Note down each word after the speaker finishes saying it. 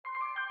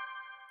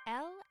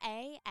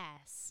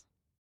LAS.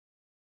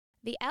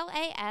 The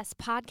LAS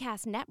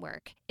Podcast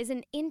Network is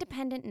an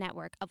independent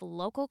network of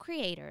local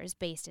creators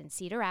based in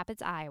Cedar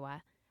Rapids,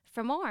 Iowa.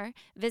 For more,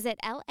 visit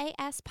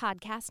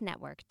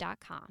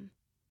laspodcastnetwork.com.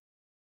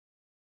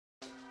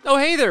 Oh,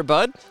 hey there,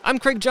 bud. I'm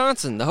Craig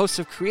Johnson, the host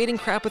of Creating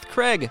Crap with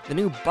Craig, the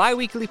new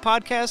bi-weekly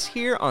podcast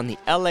here on the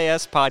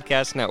LAS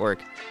Podcast Network.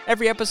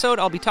 Every episode,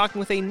 I'll be talking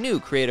with a new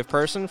creative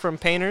person, from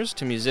painters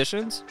to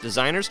musicians,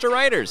 designers to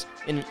writers,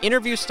 in an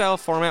interview-style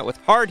format with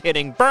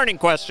hard-hitting, burning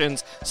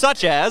questions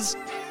such as,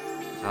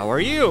 how are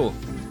you?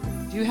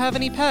 Do you have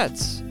any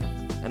pets?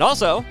 And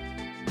also,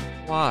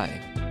 why?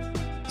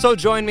 So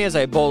join me as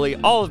I bully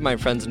all of my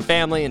friends and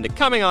family into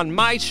coming on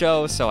my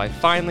show so I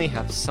finally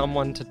have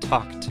someone to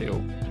talk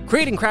to.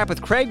 Creating Crap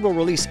with Craig will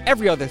release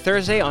every other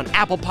Thursday on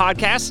Apple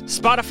Podcasts,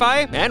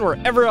 Spotify, and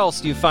wherever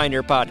else you find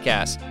your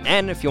podcasts.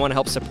 And if you want to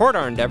help support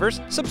our endeavors,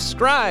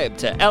 subscribe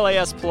to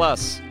LAS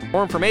Plus. For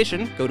more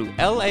information, go to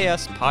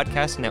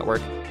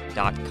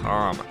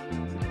laspodcastnetwork.com.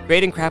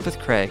 Creating Crap with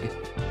Craig,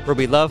 where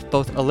we love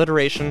both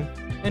alliteration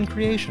and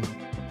creation.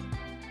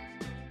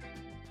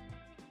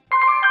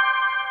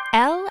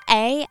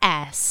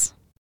 LAS.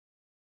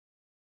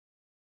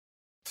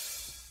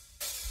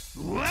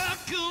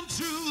 Welcome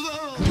to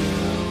the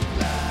good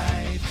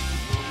life.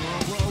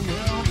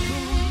 Welcome to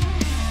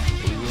the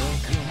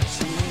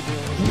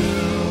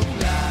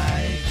good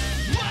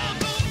life.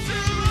 Welcome to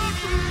the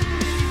good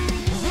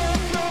life.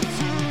 Welcome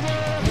to the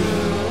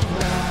good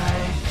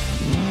life.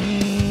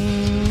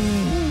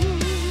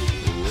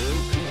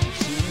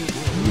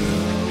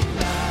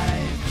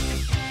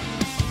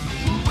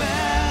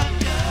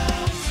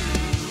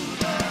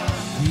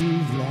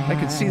 I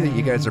can see that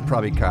you guys are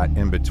probably caught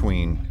in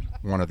between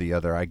one or the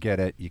other. I get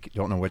it. You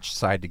don't know which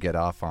side to get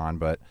off on,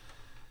 but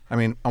I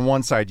mean, on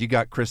one side you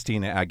got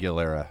Christina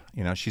Aguilera.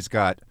 You know, she's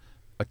got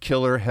a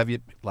killer heavy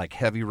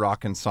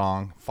rockin'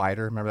 song,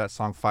 Fighter. Remember that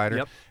song, Fighter?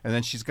 Yep. And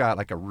then she's got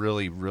like a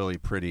really, really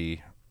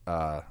pretty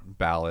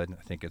ballad.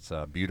 I think it's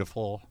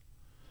Beautiful.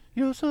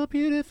 You're so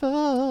beautiful.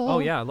 Oh,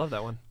 yeah, I love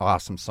that one.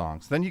 Awesome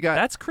songs. Then you got...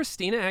 That's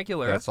Christina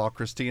Aguilera. That's all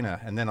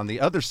Christina. And then on the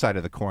other side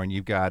of the coin,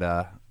 you've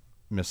got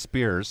Miss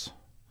Spears.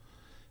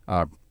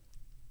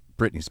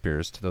 Britney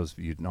Spears, to those of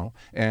you who know.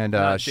 And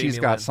she's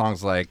got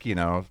songs like, you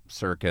know,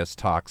 Circus,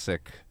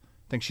 Toxic.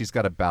 I think she's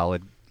got a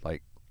ballad,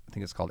 like, I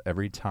think it's called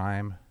Every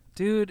Time.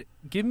 Dude,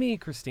 give me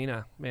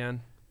Christina,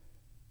 man.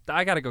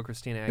 I got to go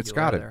Christina Aguilera It's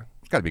got there.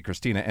 It's got to be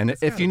Christina. And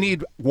if you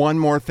need one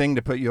more thing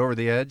to put you over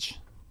the edge,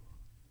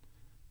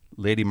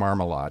 Lady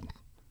Marmalade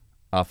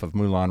off of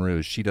Moulin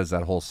Rouge. She does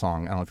that whole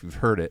song. I don't know if you've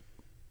heard it,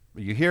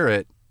 but you hear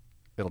it,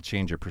 it'll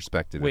change your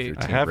perspective. Wait, if you're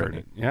I Team have Britney. heard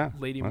it. Yeah.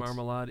 Lady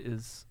Marmalade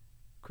is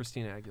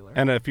Christina Aguilera.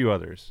 And a few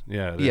others.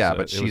 Yeah. Yeah,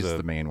 but she's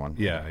the main one.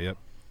 Yeah, yep.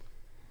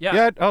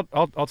 Yeah. Yeah,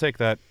 I'll take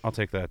that. I'll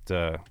take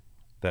that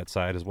that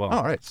side as well.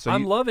 All right. So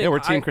I'm loving. Yeah, we're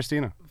Team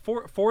Christina.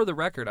 For the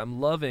record, I'm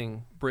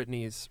loving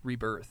Britney's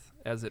rebirth,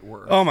 as it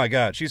were. Oh my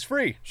God, she's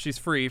free. She's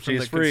free from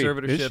She's the free.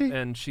 conservatorship, Is she?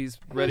 and she's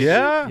ready.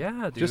 Yeah.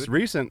 Yeah, dude. Just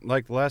recent,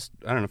 like the last,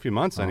 I don't know, a few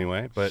months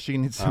anyway. But she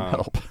needs some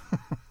help.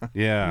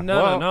 Yeah.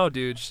 No,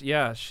 dude.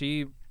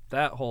 She.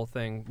 That whole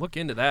thing. Look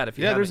into that if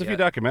you haven't there's a few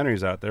yet.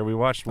 documentaries out there. We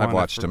watched one. I've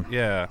watched them.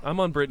 Yeah. I'm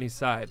on Britney's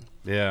side.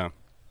 Yeah.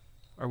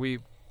 Are we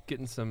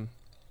getting some...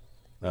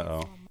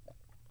 Uh-oh.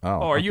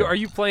 Oh, are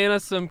you playing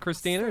us some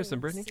Christina or some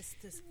Britney?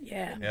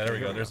 Yeah. Yeah, there we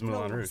go. There's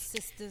Moulin Rouge.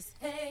 Sisters.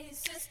 Hey,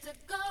 sister,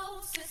 go,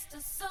 sister,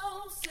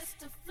 soul,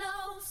 sister,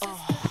 flow,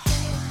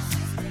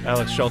 sister,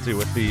 Alex Schulte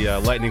with the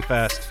lightning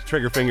fast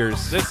trigger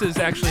fingers. This is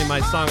actually my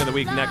song of the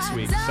week next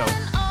week, so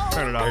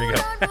turn it off. There you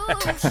go.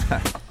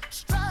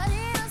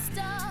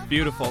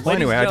 Beautiful. Well, Ladies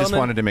anyway, and I just gentlemen,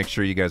 wanted to make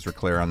sure you guys were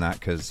clear on that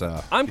because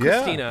I'm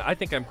Christina. I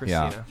think I'm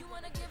Christina.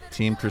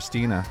 Team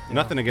Christina.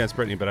 Nothing against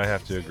Britney, but I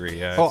have to agree.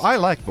 Yeah. Oh, I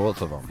like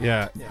both of them.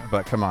 Yeah.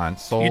 But come on,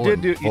 Soul. You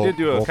did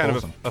do a both kind of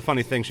wholesome. a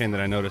funny thing, Shane,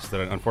 that I noticed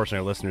that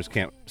unfortunately our listeners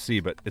can't see,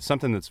 but it's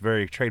something that's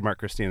very trademark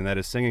Christine, and that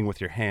is singing with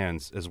your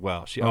hands as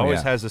well. She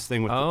always has this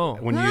thing with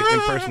when you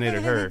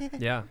impersonated her.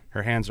 Yeah.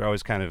 Her hands are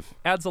always kind of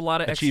Adds a lot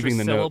of extra achieving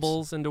the notes.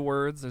 syllables into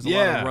words. There's a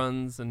lot of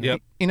runs and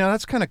Yep. You know,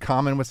 that's kind of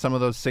common with some of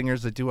those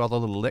singers that do all the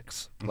little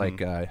licks.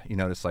 Like, you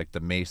notice like the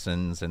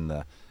Masons and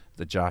the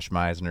Josh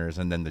Meisners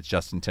and then the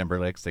Justin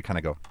Timberlakes. They kind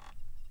of go.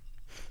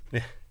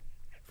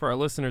 For our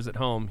listeners at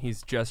home,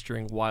 he's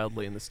gesturing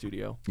wildly in the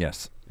studio.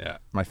 Yes. Yeah.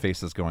 My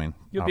face is going.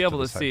 You'll off be able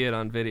the to side. see it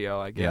on video,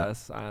 I Yeah.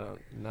 guess.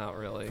 Not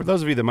really. For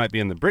those of you that might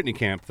be in the Britney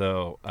camp,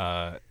 though,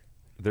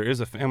 there is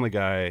a Family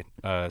Guy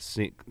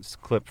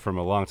clip from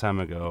a long time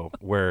ago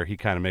where he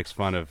kind of makes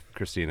fun of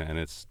Christina, and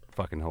it's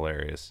fucking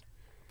hilarious.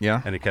 Yeah.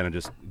 And he kind of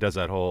just does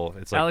that whole.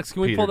 It's like Alex,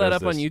 can we Peter pull that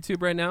does up on this.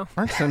 YouTube right now?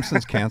 Aren't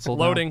Simpsons canceled?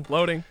 now?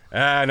 Loading.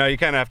 No, you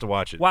kind of have to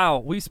watch it. Wow,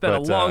 we spent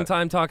But, a long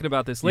time talking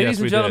about this. Ladies yes,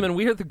 and we gentlemen, did.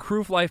 we are the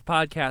Groove Life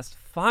Podcast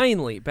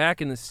finally back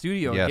in the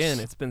studio Yes. again.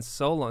 It's been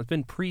so long. It's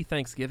been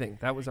pre-Thanksgiving.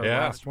 That was our Yeah.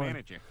 last one.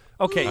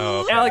 Okay, Oh,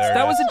 okay, Alex, there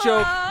that it was a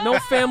joke. No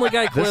Family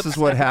Guy clips. This is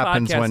what at the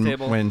happens podcast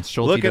table. when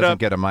Schulte Look it doesn't up.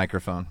 get a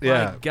microphone.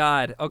 Yeah. My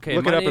God. Okay,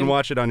 Look my it up name- and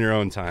watch it on your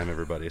own time,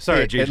 everybody.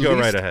 Sorry, Hey, Gigi, go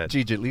right ahead.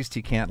 Gigi, at least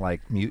he can't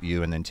like mute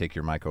you and then take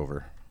your mic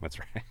over. That's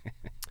right.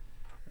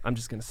 I'm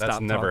just gonna stop.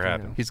 That's never talking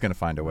happened. now. He's going to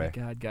find a Oh my way.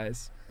 God,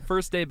 guys,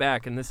 first day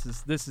back, and this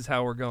is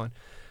how we're going.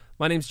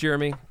 My name's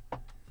Jeremy.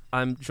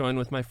 I'm joined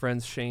with my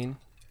friends Shane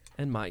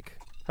and Mike,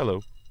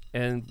 Hello.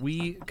 and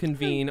we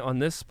convene on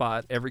this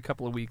spot every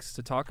couple of weeks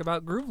to talk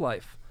about Groove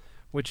Life,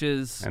 which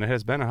is And it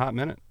has been a hot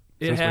minute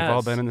It since we've all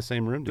has. been in the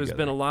same room there's together.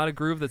 been a lot of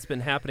groove that's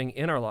been happening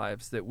in our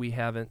lives that we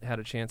haven't had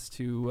a chance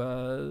to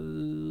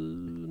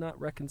not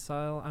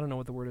reconcile. I don't know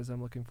what the word is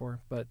I'm looking for,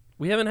 but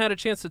we haven't had a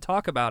chance to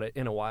talk about it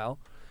in a while.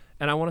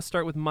 And I want to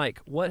start with Mike.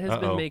 What has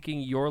been making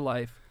your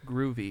life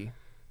groovy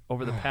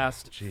over the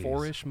past jeez.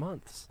 4-ish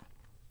months?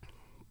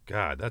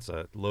 God, that's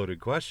a loaded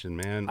question,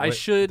 man. I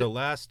should the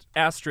last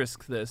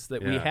asterisk this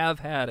that we Yeah. have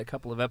had a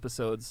couple of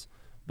episodes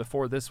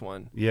before this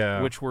one,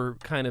 yeah which were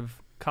kind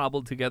of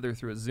cobbled together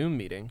through a Zoom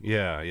meeting.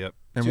 yep.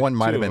 And Two- one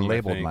might two have of been them, I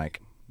labeled think.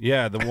 Mike.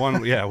 Yeah, the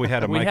one. Yeah, we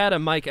had a We mic. had a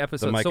Mike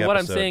episode. Mike So what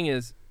I'm episode. saying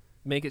is,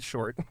 make it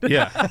short.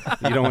 Yeah,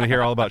 you don't want to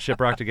hear all about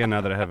Shiprocked again now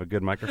that I have a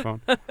good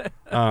microphone.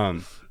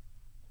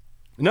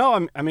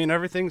 No, I mean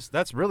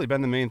that's really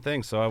been the main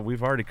thing. So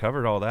we've already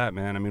covered all that,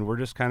 man. I mean, we're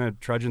just kind of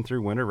trudging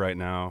through winter right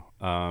now,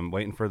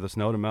 waiting for the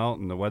snow to melt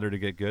and the weather to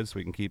get good, so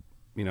we can keep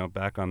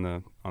back on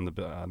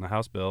the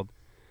house build.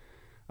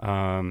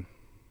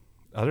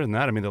 Other than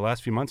that, I mean, the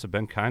last few months have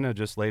been kind of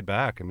just laid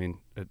back. I mean,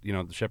 the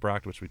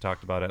Shiprocked, which we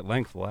talked about at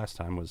length the last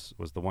time, was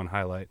the one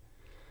highlight.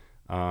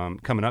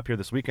 Coming up here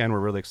this weekend, we're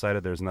really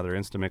excited. There's another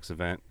Instamix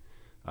event,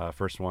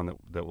 first one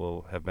that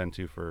we'll have been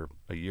to for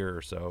a year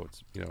or so.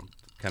 It's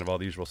kind of all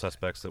the usual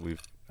suspects that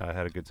we've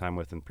had a good time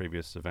with in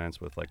previous events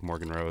with like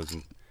Morgan Rose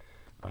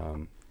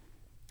and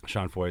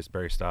Sean Foyce,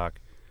 Barry Stock.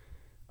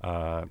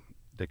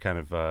 They kind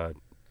of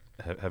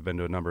have been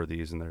to a number of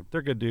these, and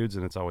they're good dudes,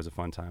 and it's always a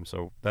fun time.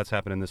 So that's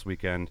happening this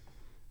weekend.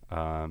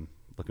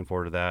 Looking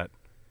forward to that.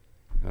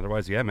 And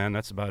otherwise, yeah, man,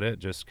 that's about it.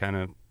 Just kind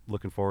of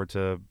looking forward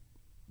to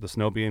the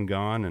snow being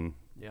gone and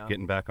Yeah.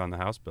 getting back on the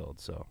house build.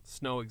 So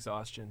Snow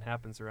exhaustion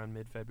happens around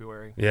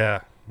mid-February.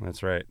 yeah,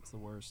 that's right. It's the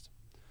worst.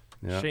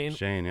 Yeah.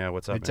 Shane? Yeah,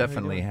 what's up, It man?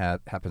 definitely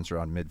happens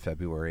around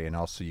mid-February, and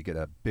also you get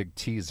a big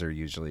teaser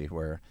usually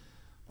where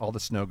all the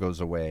snow goes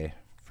away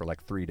for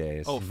like 3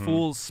 days. Oh,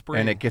 Fool's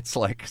Spring. And it gets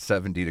like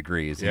 70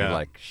 degrees. And Yeah. you're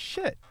like,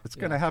 shit, it's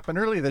going to Yeah. happen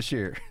early this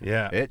year.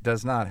 Yeah. It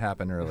does not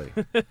happen early.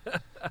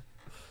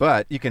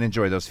 But you can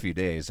enjoy those few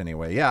days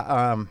anyway.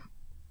 Yeah.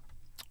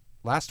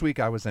 Last week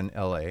I was in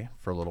L.A.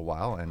 for a little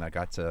while, and I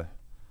got to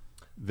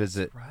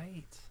visit.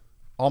 right.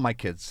 All my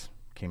kids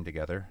came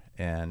together,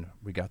 and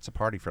we got to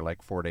party for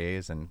like 4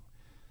 days, and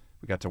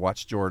we got to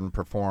watch Jordan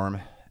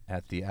perform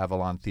at the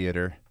Avalon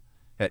Theater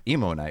at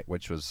Emo Night,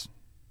 which was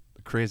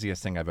the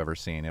craziest thing I've ever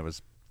seen. It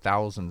was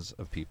thousands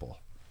of people.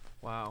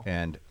 Wow.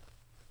 And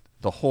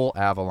the whole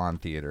Avalon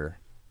Theater,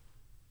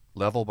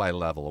 level by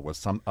level, was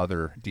some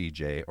other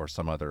DJ or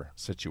some other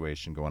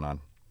situation going on.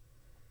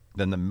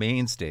 Then the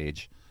main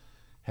stage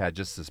had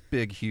just this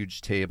big, huge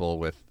table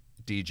with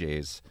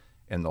DJs,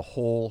 and the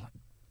whole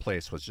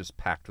place was just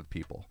packed with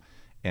people,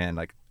 and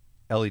like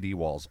LED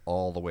walls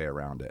all the way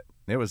around it.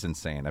 It was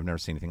insane. I've never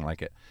seen anything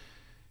like it.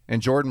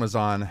 And Jordan was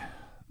on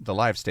the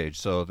live stage,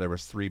 so there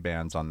was 3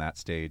 bands on that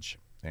stage,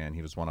 and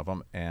he was one of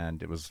them,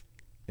 and it was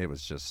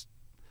just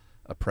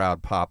a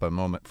proud papa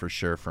moment for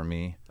sure for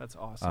me. That's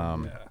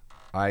awesome. Yeah.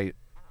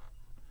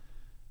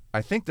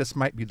 I think this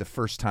might be the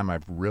first time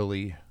I've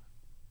really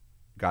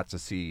got to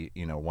see,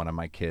 one of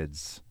my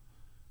kids,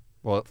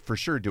 well, for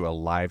sure do a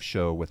live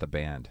show with a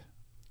band.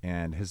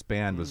 And his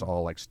band was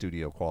all like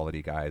studio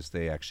quality guys.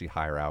 They actually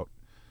hire out.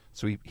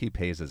 So he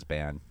pays his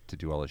band to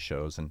do all his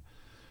shows, and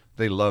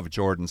they love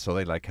Jordan, so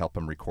they like help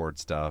him record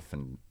stuff,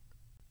 and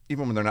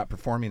even when they're not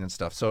performing and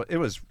stuff. So it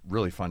was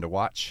really fun to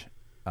watch.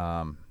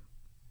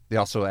 They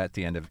also, at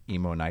the end of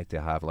Emo Night, they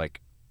have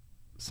like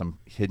some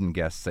hidden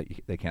guests that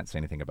they can't say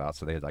anything about.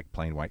 So they had like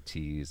Plain White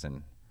Tees,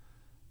 and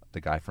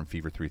the guy from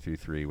Fever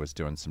 333 was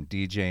doing some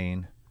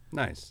DJing.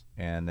 Nice.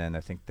 And then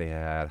I think they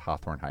had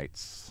Hawthorne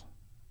Heights.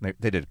 They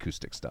did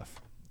acoustic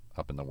stuff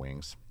up in the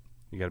wings.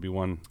 You got to be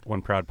one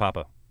proud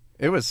papa.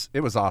 It was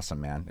awesome,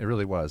 man. It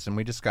really was. And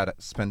we just got to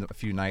spend a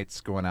few nights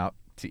going out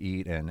to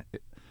eat. And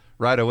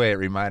right away, it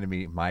reminded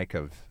me, Mike,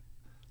 of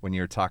when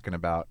you were talking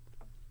about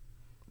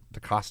the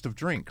cost of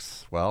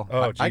drinks. Well,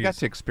 I got geez.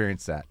 to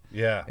experience that.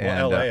 Yeah. Well, And,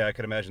 L.A., I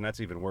could imagine that's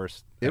even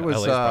worse. It was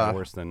LA's probably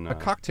worse than a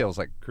cocktail's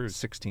like cruise.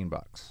 $16.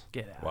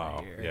 Get out Wow.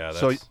 of here. Yeah. That's,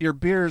 So your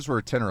beers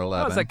were 10 or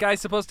 11. How's that guy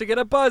supposed to get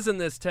a buzz in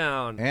this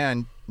town?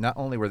 And not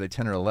only were they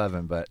 10 or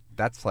 11, but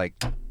that's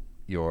like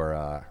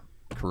your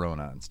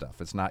Corona and stuff.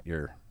 It's not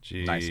your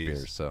nice Jeez.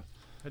 beers. So,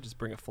 I just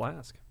bring a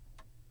flask.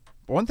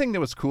 but one thing that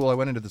was cool, I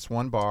went into this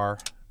one bar,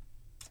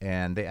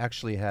 and they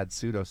actually had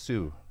Pseudo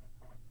Sue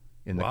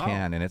in the Wow.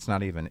 can, and it's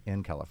not even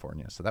in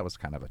California. So that was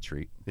kind of a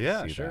treat. to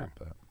Yeah, see sure. that,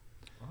 but.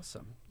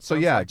 Awesome. So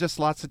Sounds yeah, like- just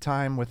lots of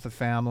time with the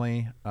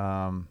family,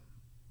 all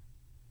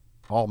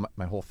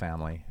my whole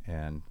family,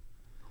 and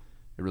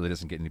it really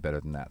doesn't get any better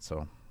than that.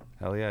 So,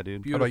 hell yeah,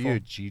 dude. how about you,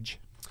 Beautiful. Jeej?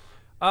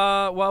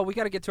 Well, we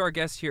got to get to our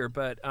guest here,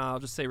 but I'll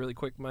just say really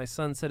quick, my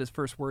son said his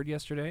first word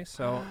yesterday.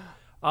 So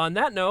on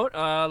that note,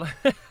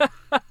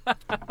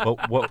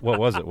 What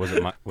was it? Was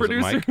it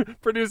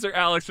Mike? Producer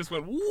Alex just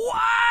went,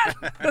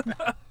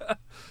 what?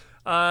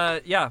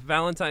 Yeah,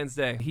 Valentine's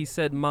Day. He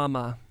said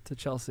mama to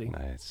Chelsea.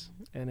 Nice.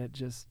 And it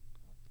just,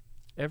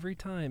 every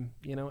time,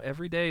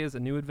 every day is a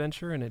new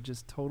adventure, and it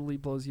just totally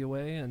blows you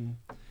away and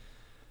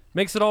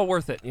makes it all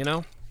worth it, He's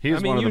I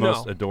mean, one of the you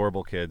most know.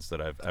 adorable kids that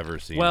I've ever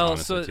seen. Well,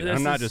 honest so with you. this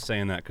I'm not is- just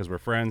saying that because we're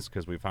friends,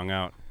 because we've hung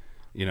out.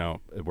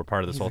 We're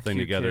part of this He's whole a thing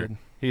cute together. kid.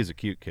 He's a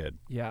cute kid.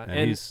 Yeah, and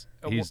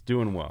and, he's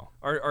doing well.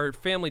 Our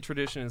family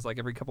tradition is like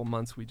every couple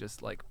months we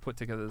just like put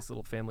together this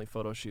little family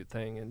photo shoot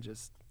thing and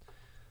just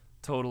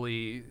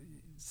totally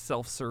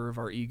self-serve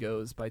our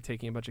egos by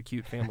taking a bunch of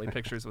cute family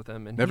pictures with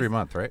him. And Every he's-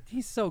 month, right?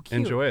 He's so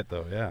cute. Enjoy it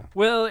though, yeah.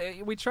 Well,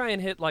 we try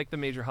and hit like the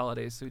major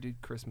holidays, so we do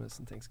Christmas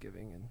and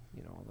Thanksgiving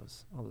and all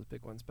those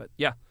big ones. But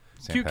yeah,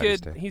 St. cute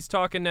Patty's kid. Day. He's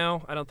talking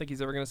now. I don't think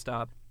he's ever gonna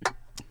stop.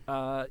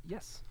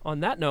 Yes.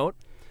 On that note,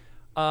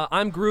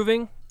 I'm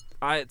grooving.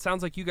 It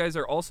sounds like you guys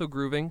are also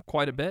grooving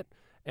quite a bit,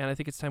 and I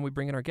think it's time we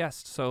bring in our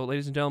guest. So,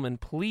 ladies and gentlemen,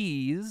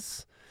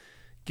 please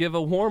give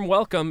a warm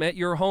welcome at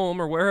your home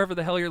or wherever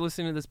the hell you're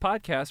listening to this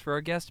podcast for our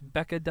guest,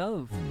 Bekka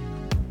Dove.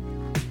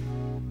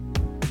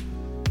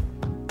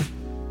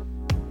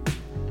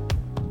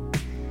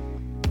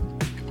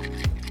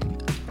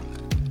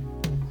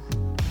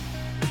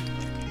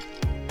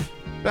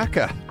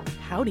 Becca,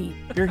 Howdy.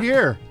 you're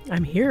here.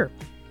 I'm here.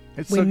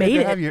 It's We so made good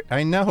to it. have you.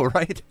 I know,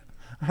 right?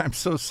 I'm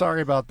so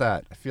sorry about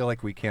that. I feel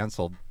like we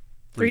canceled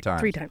three times.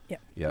 3 times. Yeah.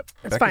 Yep.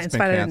 It's Becca's fine. It's been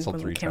fine. I canceled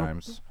didn't 3 count.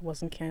 times, I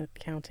wasn't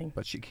counting.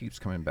 but she keeps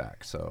coming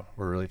back. So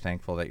we're really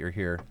thankful that you're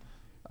here.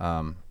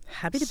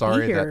 Happy to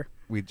Sorry be that here.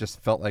 we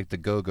just felt like the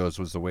Go-Go's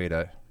was the way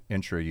to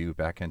intro you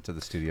back into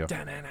the studio.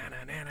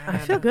 I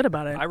feel good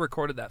about it. I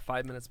recorded that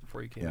 5 minutes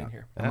before you came in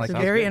here. I'm It's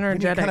like, very we need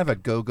energetic. kind of a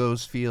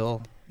Go-Go's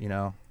feel,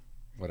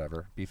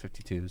 whatever,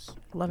 B-52s.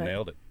 Love it.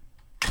 Nailed it.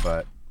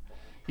 But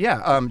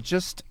yeah,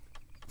 just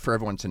for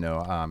everyone to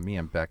know, me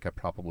and Becca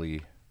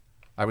probably,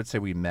 I would say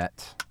we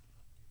met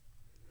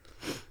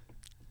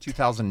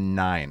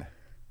 2009.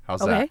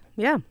 How's Okay. that?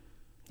 Yeah.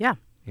 Yeah.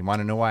 You want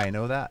to know why I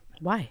know that?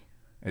 Why?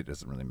 It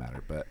doesn't really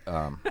matter, but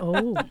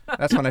Oh.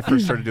 that's when I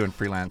first started doing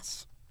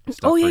freelance stuff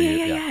Oh, for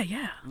yeah, you.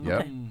 yeah.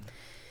 Yep. Okay.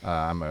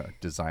 I'm a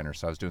designer,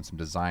 so I was doing some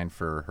design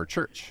for her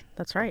church,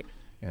 That's right.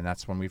 and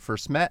that's when we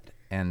first met,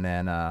 and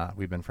then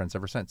we've been friends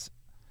ever since,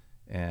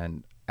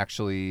 and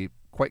actually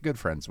quite good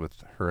friends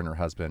with her and her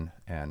husband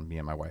and me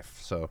and my wife.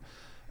 So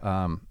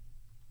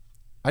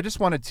I just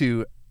wanted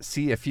to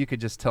see if you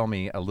could just tell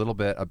me a little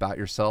bit about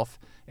yourself,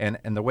 and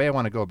the way I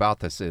want to go about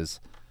this is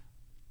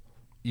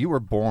you were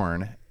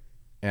born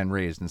and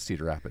raised in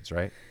Cedar Rapids,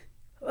 right?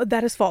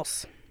 That is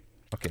false.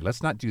 Okay,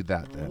 let's not do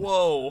that then.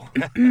 Whoa.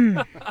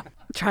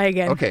 Try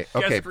again. Okay,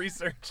 Guest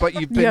research. but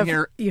you've been have-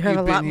 here. you have you've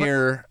a lot been more-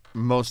 here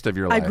most of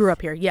your I life. grew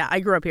up here. Yeah, I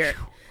grew up here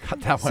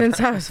Got that one since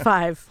right. I was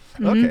 5.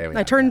 Okay, we I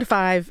got turned that.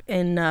 5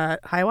 in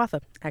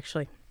Hiawatha,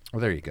 actually. Well,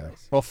 there you go.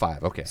 Well,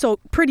 5. Okay. So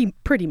pretty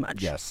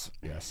much. Yes.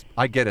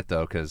 I get it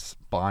though, because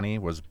Bonnie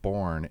was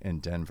born in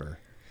Denver,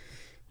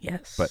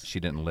 Yes. but she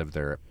didn't live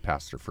there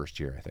past her first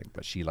year, I think.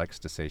 But she likes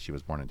to say she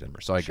was born in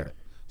Denver, so I get it.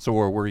 So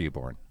where were you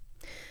born?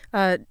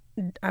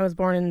 I was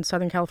born in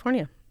Southern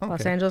California,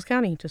 Los Okay. Angeles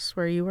County, just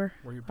where you were.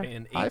 Were you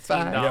paying High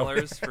five.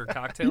 $18 for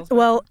cocktails?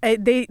 Well,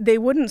 they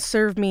wouldn't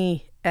serve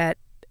me at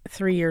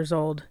 3 years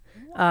old,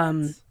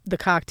 the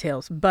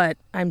cocktails, but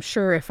I'm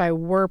sure if I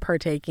were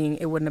partaking,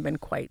 it wouldn't have been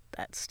quite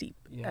that steep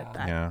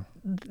at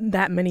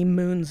that many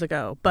moons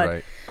ago.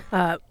 But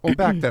right. Well,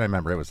 back then I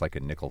remember it was like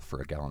a nickel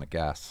for a gallon of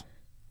gas.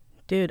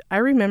 dude, I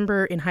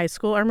remember in high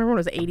school, I remember when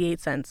it was 88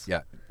 cents.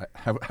 Yeah,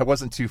 I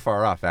wasn't too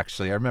far off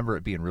actually. I remember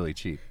it being really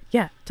cheap.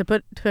 Yeah, to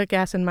put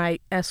gas in my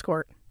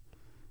Escort,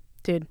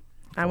 dude.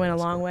 I went a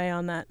long way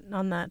on that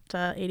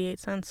 88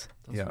 cents.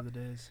 Those Yeah. were the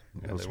days.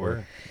 Those they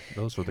were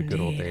the good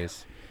old Indeed.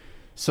 days.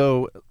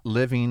 So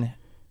living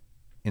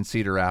in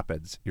Cedar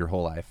Rapids your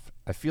whole life,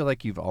 I feel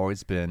like you've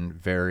always been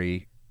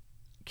very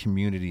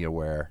community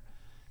aware,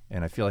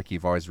 and I feel like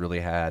you've always really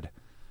had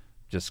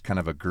just kind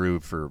of a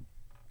groove for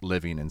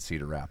living in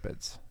Cedar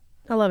Rapids.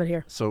 I love it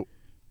here. So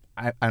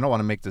I don't want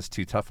to make this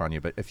too tough on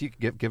you, but if you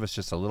could give us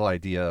just a little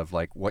idea of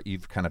like what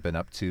you've kind of been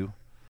up to.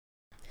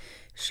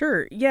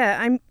 Sure. Yeah,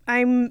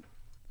 I'm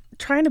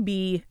trying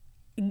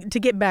to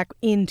get back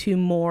into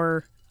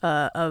more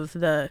of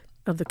the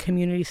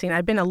community scene.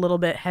 I've been a little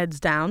bit heads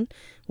down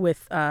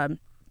with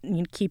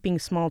keeping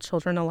small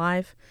children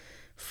alive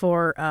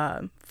for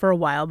a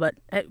while, but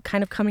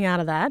kind of coming out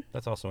of that.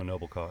 That's also a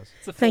noble cause.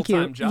 It's a Thank you.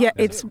 full-time job. Yeah,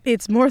 too.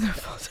 it's more than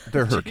full-time.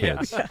 They're her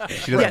kids.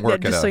 She doesn't Yeah,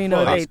 work just at so a you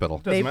know, hospital.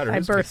 Doesn't matter I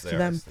whose kids birthed they are.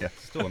 them.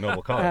 It's still a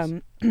noble cause.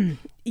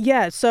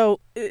 Yeah. So,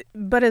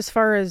 but as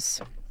far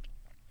as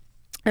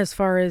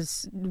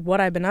what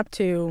I've been up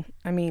to,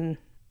 I mean,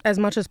 as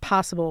much as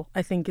possible,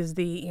 I think is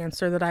the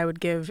answer that I would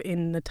give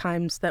in the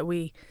times that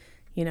we,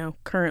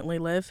 currently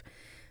live.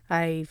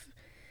 I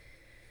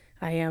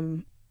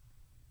am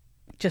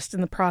just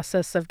in the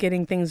process of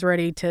getting things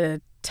ready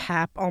to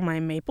tap all my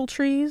maple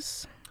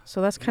trees.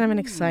 So that's kind of an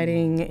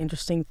exciting,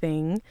 interesting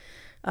thing.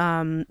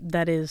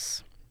 That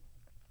is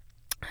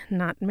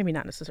maybe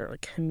not necessarily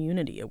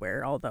community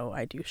aware, although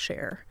I do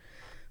share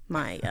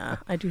my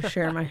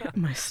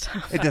my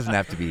stuff. It doesn't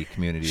have to be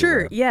community. Sure,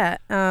 aware. yeah.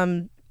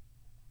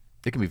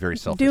 It can be very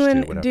selfish too.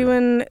 Whatever.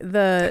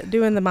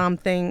 Doing the mom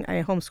thing.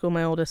 I homeschool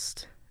my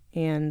oldest,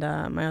 and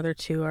my other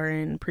two are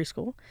in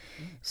preschool.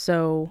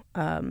 So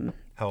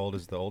How old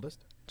is the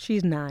oldest?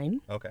 she's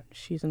 9. Okay.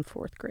 She's in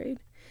 4th grade.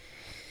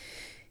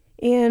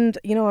 And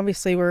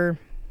obviously we're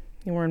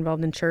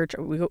involved in church.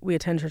 We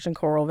attend church in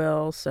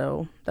Coralville,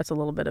 so that's a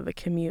little bit of a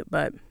commute,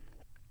 but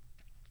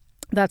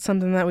that's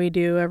something that we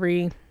do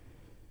every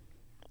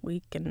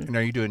week. And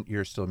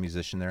you're still a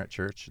musician there at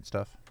church and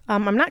stuff?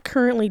 I'm not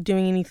currently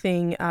doing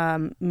anything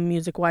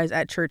music-wise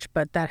at church,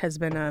 but that has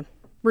been a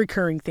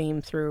recurring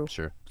theme through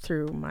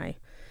my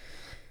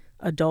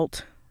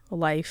adult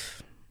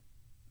life.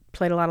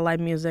 Played a lot of live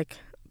music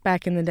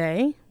back in the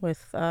day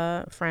with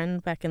a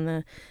friend back in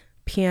the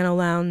Piano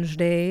Lounge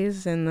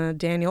days and the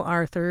Daniel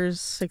Arthur's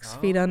 6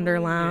 Feet Under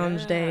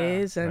Lounge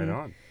days. And Right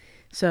on.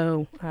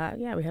 so,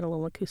 we had a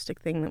little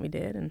acoustic thing that we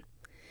did.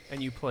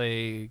 And you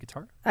play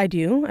guitar? I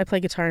do. I play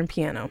guitar and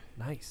piano.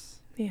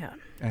 Nice. Yeah.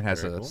 And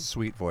has Very a cool.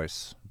 sweet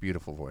voice,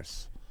 beautiful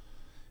voice.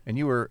 And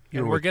you were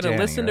And we're with going to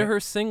Danny, listen to right? her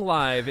sing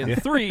live in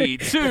 3,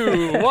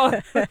 2,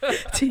 1.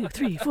 2,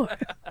 3, 4.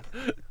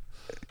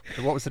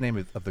 What was the name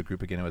of the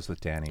group again? It was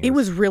with Danny. It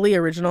was really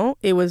original.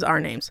 It was our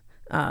names,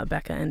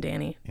 Bekka and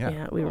Danny.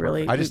 Yeah. We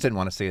really I just didn't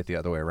want to say it the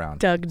other way around.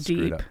 dug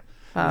Screwed deep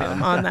up.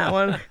 on that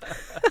one.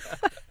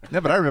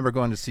 No, but I remember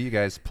going to see you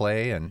guys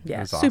play, and it Yeah,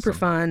 was super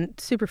awesome.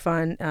 super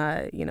fun.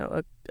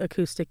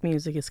 Acoustic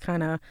music is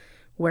kind of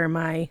where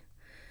my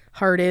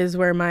heart is,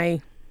 where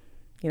my,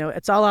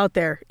 it's all out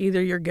there.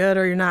 Either you're good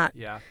or you're not.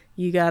 Yeah.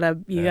 You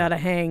gotta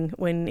hang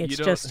when it's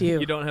just you.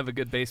 You don't have a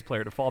good bass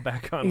player to fall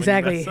back on.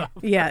 Exactly. When you mess up.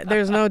 Yeah.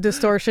 There's no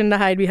distortion to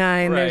hide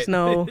behind. There's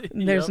Right.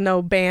 there's Yep.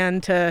 no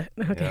band to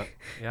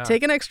Yeah.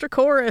 take an extra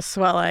chorus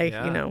while I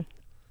Yeah.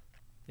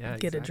 Yeah,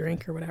 get a exactly.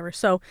 drink or whatever.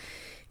 So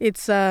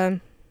it's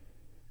fun.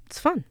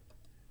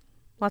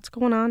 Lots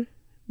going on.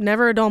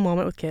 Never a dull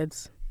moment with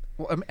kids.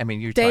 Well, I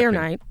mean, Day or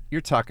night.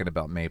 You're talking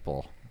about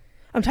maple,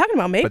 I'm talking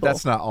about maple. but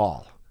that's not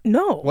all.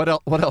 No. What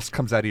else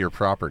comes out of your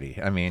property?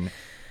 I mean,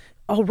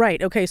 Oh,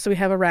 right. Okay, so we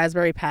have a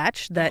raspberry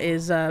patch that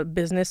is a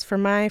business for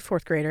my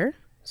 4th grader.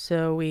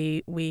 So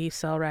we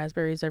sell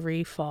raspberries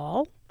every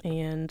fall,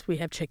 and we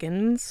have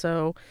chickens.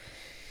 So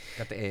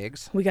got the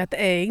eggs. we got the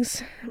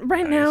eggs.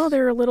 Right now,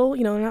 they're a little,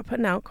 not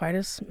putting out quite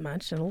as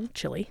much. A little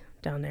chilly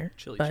down there.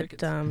 Chili but,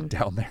 chickens.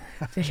 Down there.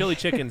 Chili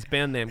Chickens,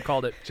 band name,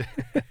 called it.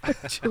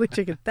 chili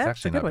chicken. That's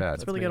actually a good not one. bad.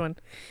 That's a really good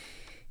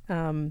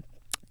one.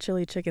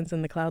 Chili chickens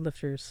and the cloud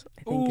lifters,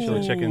 I think. Ooh.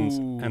 Chili chickens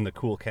and the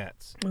cool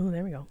cats. Oh,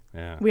 there we go.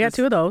 Yeah. We had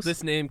 2 of those.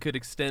 This name could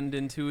extend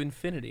into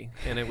infinity,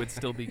 and it would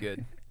still be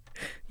good.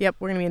 Yep,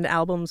 we're gonna be into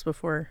albums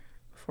before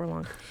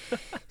long.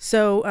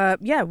 So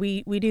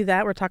we do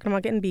that. We're talking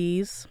about getting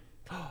bees.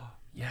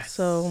 Yes.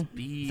 So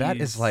bees. That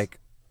is like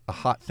a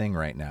hot thing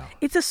right now.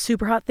 it's a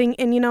super hot thing,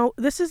 and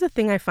this is the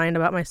thing I find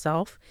about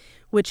myself,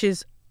 which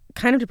is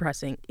kind of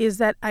depressing, is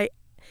that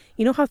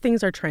how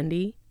things are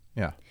trendy,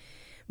 Yeah.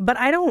 but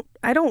I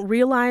don't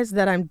realize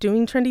that I'm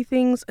doing trendy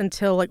things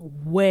until like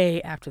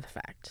way after the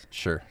fact,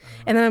 Sure.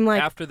 and then I'm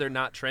like, after they're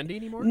not trendy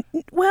anymore.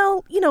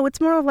 well, it's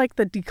more of like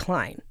the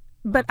decline.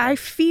 But I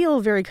feel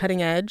very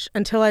cutting edge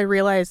until I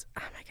realize,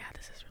 oh my God,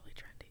 this is really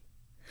trendy.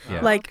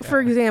 Yeah. Like,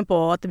 for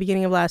example, at the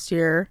beginning of last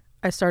year,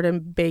 I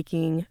started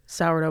baking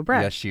sourdough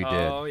bread. Yes, you did.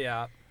 Oh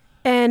yeah.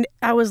 And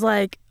I was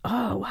like,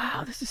 oh,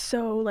 wow, this is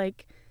so,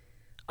 like,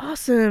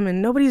 awesome.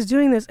 And nobody's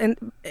doing this.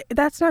 And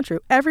that's not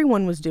true.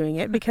 Everyone was doing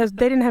it because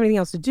they didn't have anything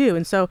else to do.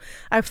 And so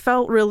I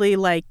felt really,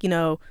 like,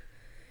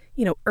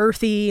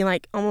 earthy and,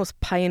 like, almost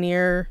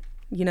pioneer,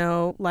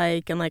 and,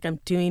 like, I'm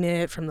doing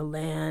it from the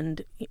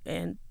land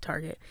and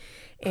Target.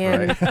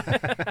 And, like,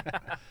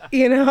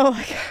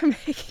 I'm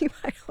making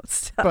my own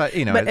stuff. But,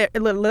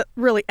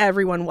 Really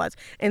everyone was.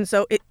 And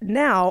so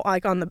now,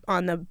 like, on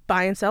the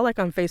buy and sell, like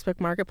on Facebook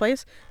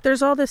Marketplace,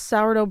 there's all this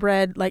sourdough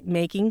bread, like,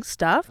 making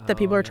stuff that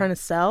people are trying to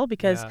sell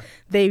because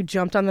they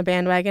jumped on the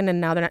bandwagon and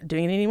now they're not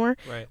doing it anymore.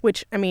 Right.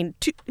 Which, I mean,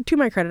 to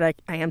my credit,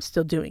 I am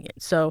still doing it.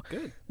 So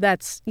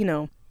that's,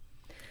 You're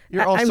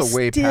I'm also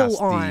way still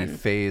past on. the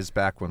phase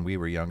back when we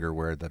were younger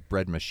where the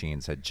bread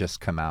machines had just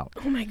come out.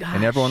 Oh my gosh.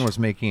 And everyone was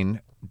making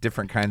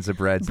different kinds of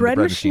breads. in the bread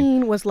bread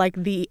machine was like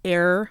the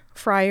air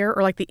fryer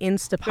or like the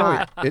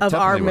Instapot it of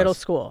our definitely middle was.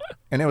 school.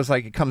 And it was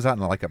like, it comes out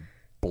in like a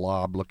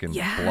blob looking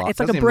Yeah, blob. it's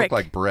like Doesn't a even brick. look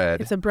like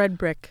bread. It's a bread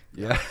brick.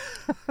 Yeah.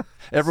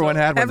 Everyone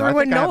had one. Though. I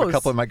everyone think I have a knows.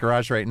 couple in my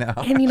garage right now.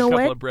 And you know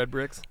Couple what? of bread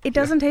bricks. It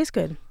doesn't taste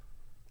good.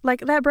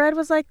 Like that bread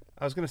was like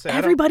I was gonna say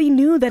everybody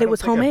knew that I it don't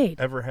was think I've homemade.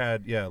 ever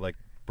had like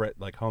bread,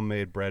 like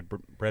homemade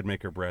bread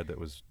maker bread that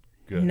was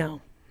good. No.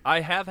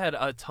 I have had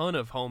a ton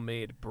of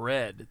homemade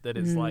bread that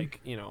is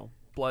like,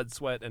 blood,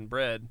 sweat, and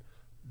bread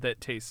that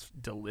tastes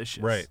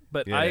delicious. Right.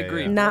 But Yeah, I yeah,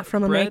 agree. yeah. Not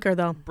from a bread, maker,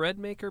 though. Bread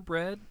maker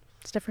bread.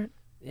 It's different.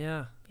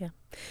 Yeah.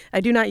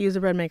 I do not use a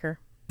bread maker.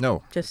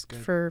 No. Just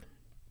for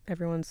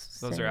everyone's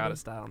Those are sanity. out of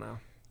style now.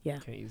 Yeah.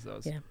 Can't use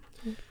those. Yeah.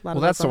 Well,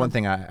 that's the one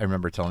thing I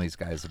remember telling these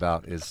guys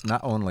about is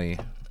not only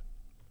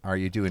are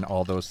you doing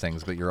all those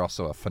things, but you're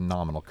also a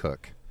phenomenal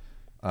cook.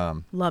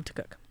 Love to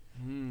cook.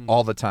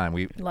 All the time.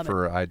 Love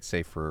I'd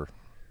say for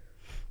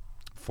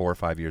 4 or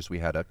 5 years, we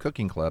had a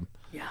cooking club.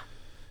 Yeah.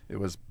 It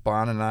was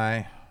Bon and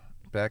I,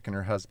 Beck and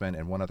her husband,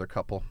 and one other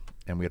couple,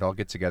 and we'd all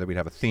get together. We'd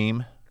have a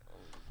theme.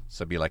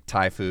 So it'd be like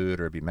Thai food,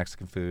 or it'd be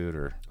Mexican food,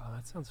 or Oh,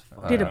 that sounds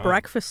fun. Did a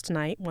breakfast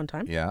night one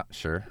time. yeah,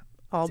 sure.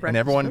 All breakfast And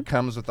everyone food?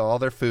 comes with all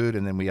their food,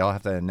 and then we all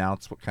have to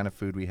announce what kind of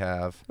food we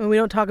have. And we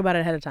don't talk about it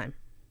ahead of time.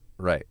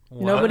 Right.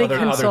 Nobody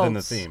consults. Other than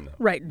the theme, though.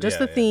 Right, just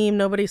Yeah, the yeah. theme.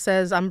 Nobody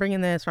says, I'm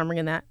bringing this or I'm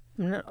bringing that.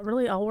 I mean, it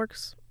really all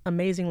works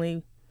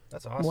amazingly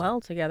That's awesome.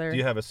 well together. Do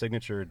you have a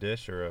signature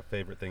dish or a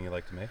favorite thing you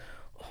like to make?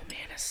 Oh,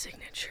 man, a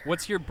signature.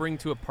 What's your bring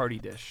to a party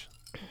dish?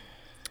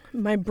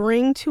 My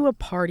bring to a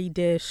party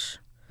dish,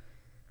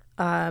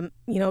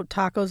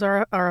 tacos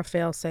are a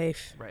fail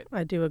safe. Right.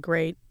 I do a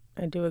great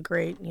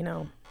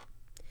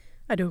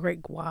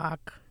guac.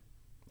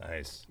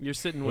 Nice. You're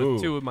sitting with Ooh.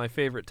 two of my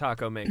favorite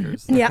taco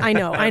makers. Yeah, I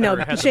know.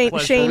 Never had the Shane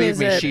pleasure. is Believe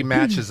me, a she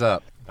matches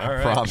up. All I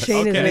right. promise.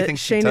 Shane Anything is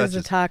she a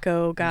touches.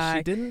 taco guy.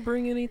 She didn't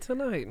bring any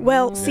tonight.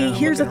 Well, Mm. see, I'm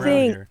here's the looking around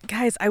thing, here.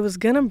 guys. I was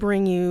gonna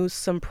bring you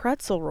some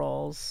pretzel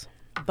rolls,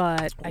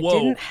 but I Whoa.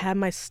 didn't have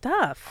my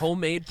stuff.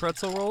 Homemade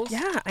pretzel rolls?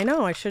 Yeah, I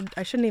know. I shouldn't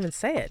even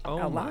say it Oh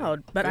out my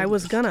loud, but I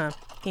was gonna,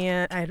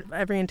 and I had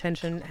every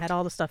intention, had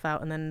all the stuff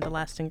out, and then the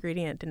last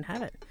ingredient didn't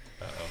have it.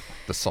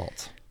 The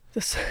salt.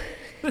 This,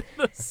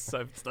 So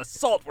it's the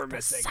salt we're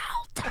missing.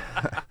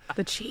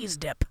 the cheese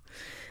dip.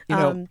 You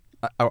know,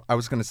 I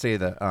was going to say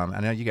that. I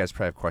know you guys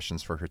probably have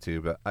questions for her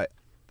too, but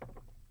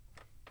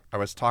I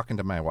was talking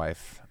to my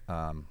wife.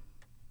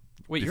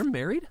 Wait, you're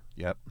married?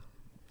 Yep.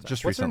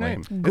 Just What's her recently. name?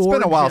 It's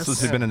been a while Gorgeous.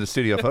 since we've been in the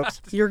studio, folks.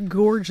 Your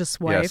gorgeous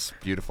wife. Yes,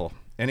 beautiful.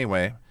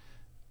 Anyway,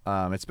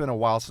 it's been a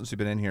while since we've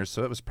been in here,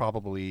 so it was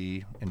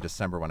probably in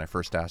December when I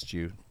first asked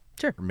you.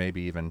 Sure. Or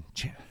maybe even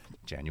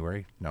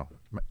January. No,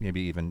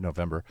 maybe even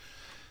November.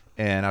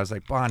 And I was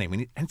like, Bonnie, we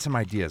need some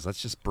ideas.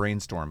 Let's just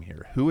brainstorm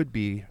here. Who would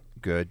be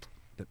good,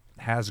 that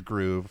has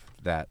groove,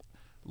 that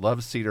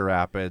loves Cedar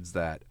Rapids,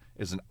 that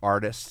is an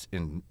artist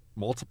in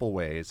multiple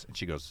ways? And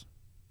she goes,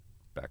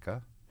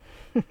 Bekka.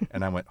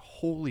 And I went,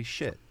 holy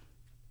shit.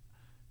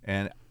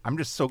 And I'm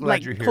just so glad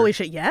Like, you're here. holy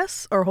shit,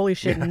 yes, or holy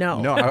shit,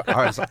 no. No,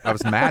 I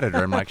was mad at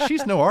her. I'm like,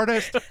 she's no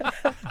artist.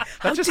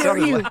 That just dare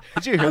sounded you? like,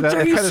 did you hear How that?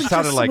 dare It you kind of suggest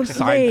sounded like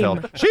someone's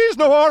Seinfeld. She's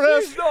no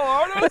artist. She's no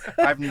artist.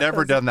 I've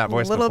never done that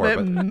voice A little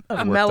before, bit but of it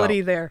worked melody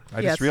out. there.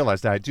 I Yes. just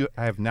realized that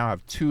I now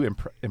have two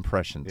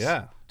impressions.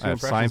 Yeah, two I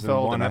have impressions in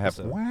Seinfeld one and I have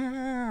episode.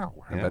 wow.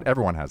 Yeah. But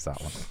everyone has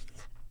that one.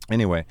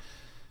 Anyway,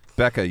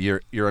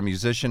 Bekka, you're a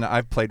musician.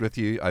 I've played with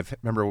you. I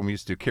remember when we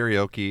used to do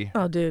karaoke.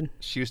 Oh, dude.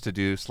 She used to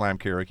do slam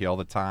karaoke all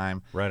the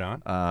time. Right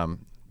on.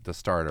 The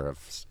starter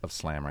of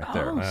slam right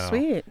there. Oh, Wow.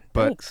 sweet.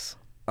 But- Thanks.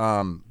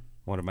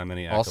 One of my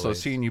many accolades. Also,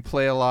 seeing you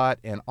play a lot,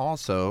 and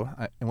also,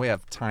 and we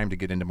have time to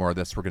get into more of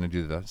this. We're going to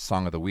do the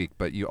song of the week,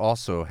 but you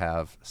also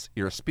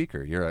you're a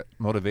speaker. You're a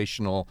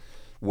motivational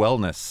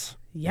wellness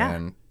Yeah,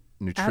 and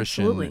nutrition.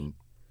 absolutely. And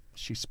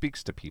she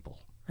speaks to people.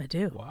 I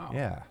do. Wow.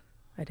 Yeah,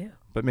 I do.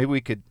 but maybe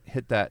we could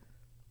hit that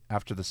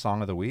after the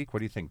song of the week. What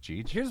do you think,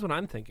 Jeej? Here's what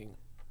I'm thinking.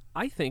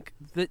 I think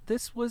that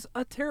this was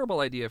a terrible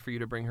idea for you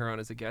to bring her on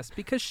as a guest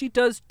because she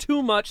does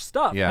too much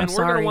stuff. Yeah. And I'm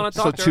we're going to sorry. want to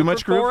So talk to too her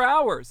much for 4 groove?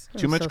 hours.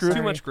 Too much so groove? Too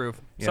sorry. much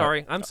groove. Yeah.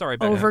 Sorry. I'm sorry,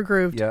 Becca.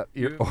 Overgrooved. Yeah,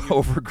 you're You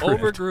overgrooved.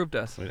 overgrooved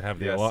us. We'd have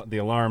the, Yes. the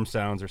alarm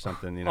sounds or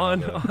something. You know,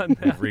 On we've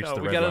that, reached no,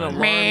 the we red got an line.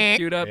 alarm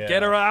queued up. Yeah.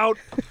 Get her out.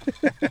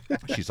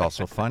 She's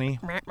also funny,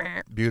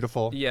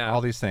 beautiful. Yeah.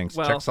 all these things.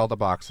 Well- Checks all the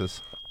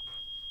boxes.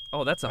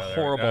 Oh, that's a there-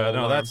 horrible no,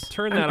 alarm. that's-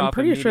 Turn that I'm off.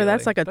 pretty sure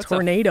that's immediately. like a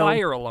tornado. A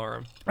fire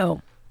alarm.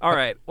 Oh. All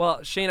right.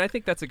 Well, Shane, I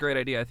think that's a great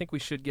idea. I think we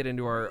should get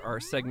into our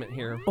segment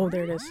here. Oh,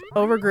 there it is.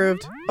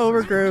 Overgrooved.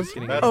 Overgrooved.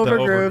 kidding. That's the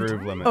Overgrooved.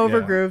 overgroove limit, yeah.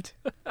 Overgrooved.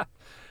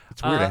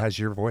 It's weird. It has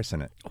your voice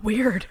in it.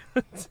 Weird.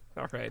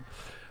 All right.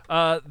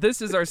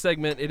 This is our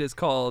segment. It is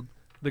called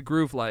The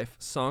Groove Life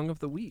Song of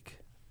the Week.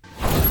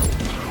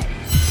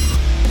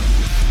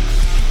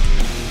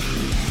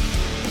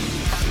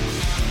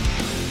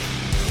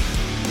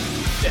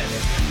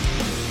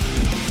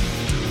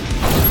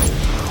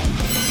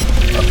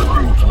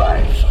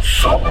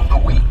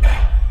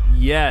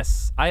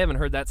 Yes. I haven't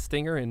heard that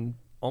stinger in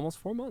almost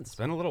 4 months. It's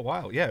been a little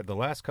while. Yeah, the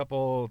last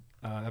couple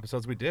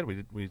episodes we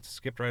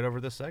skipped right over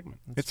this segment.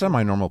 It's on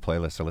my normal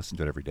playlist. I listen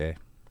to it every day.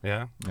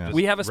 Yeah. Yeah. Just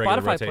We have a regular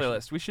Spotify rotation.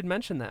 playlist. We should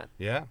mention that.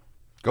 Yeah.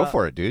 Go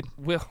for it, dude.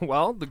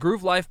 Well, the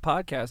Groove Life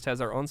podcast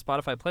has our own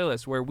Spotify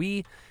playlist where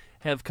we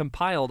have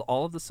compiled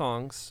all of the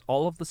songs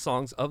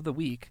of the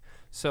week.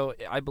 So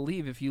I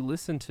believe if you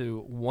listen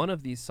to one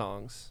of these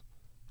songs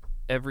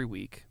every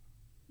week,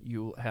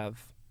 you'll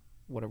have,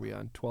 what are we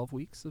on, 12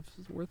 weeks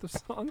worth of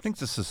songs? I think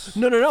this is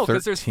No,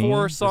 because there's 13.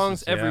 4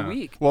 songs every yeah.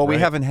 week. Well, we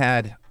Right. haven't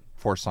had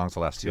 4 songs the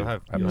last 2 You'll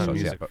have episodes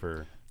music yet, but,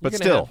 for. but You're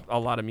gonna still, have a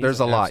lot of music. there's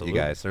a lot, Absolutely.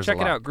 you guys. There's Check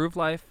a it lot. out, Groove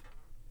Life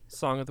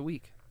Song of the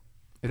Week.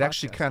 It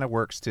actually podcast. kind of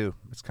works too.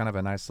 It's kind of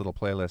a nice little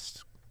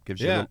playlist. Gives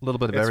you Yeah. a little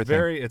bit of it's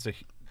everything. It's a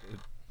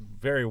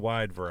very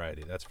wide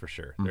variety. That's for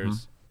sure.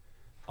 There's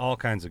all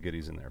kinds of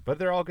goodies in there, but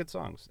they're all good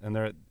songs, and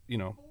they're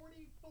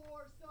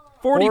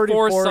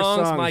 44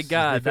 songs. My is the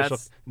God, official-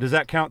 that's Does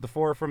that count the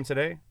 4 from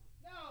today?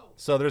 No.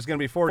 So there's going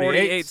to be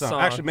 48 songs.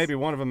 songs. Actually, maybe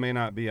one of them may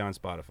not be on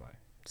Spotify.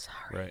 Sorry.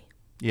 Right.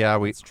 Yeah,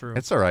 That's true.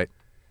 It's all right.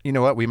 You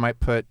know what? We might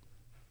put.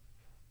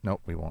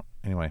 Nope, we won't.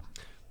 Anyway.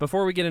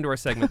 Before we get into our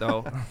segment,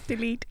 though,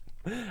 Delete.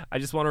 I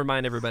just want to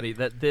remind everybody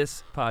that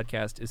this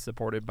podcast is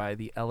supported by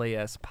the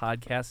LAS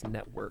Podcast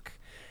Network.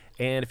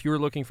 And if you're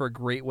looking for a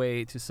great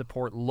way to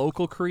support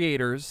local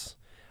creators,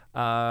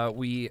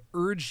 we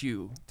urge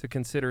you to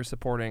consider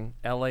supporting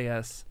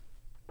LAS.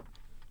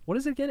 What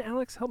is it again,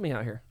 Alex? Help me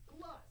out here.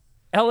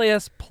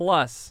 LAS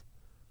Plus.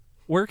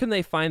 Where can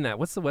they find that?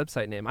 What's the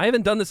website name? I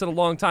haven't done this in a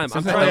long time. I'm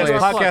Isn't trying it to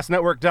LAS?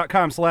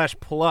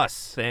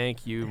 Podcastnetwork.com/plus.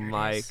 Thank you,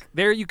 Mike.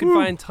 There you can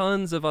find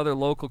tons of other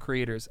local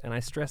creators, and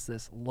I stress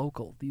this,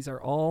 local. These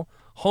are all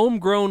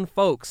homegrown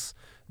folks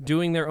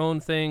doing their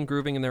own thing,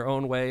 grooving in their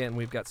own way, and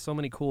we've got so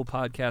many cool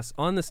podcasts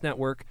on this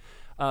network.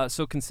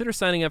 So consider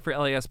signing up for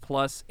LAS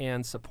Plus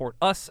and support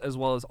us as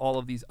well as all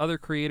of these other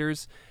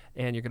creators,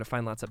 and you're going to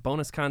find lots of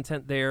bonus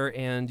content there,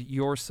 and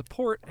your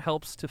support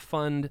helps to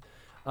fund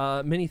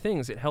many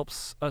things. It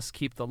helps us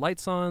keep the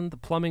lights on, the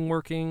plumbing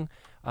working,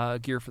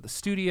 gear for the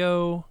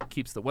studio,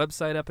 keeps the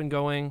website up and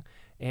going,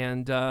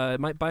 and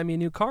it might buy me a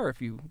new car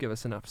if you give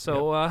us enough.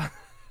 So,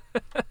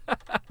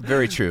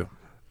 Very true.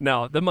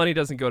 no, the money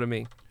doesn't go to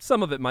me.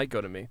 Some of it might go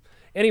to me.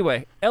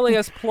 Anyway,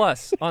 LAS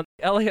Plus on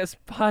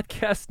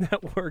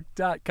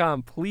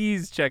laspodcastnetwork.com.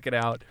 Please check it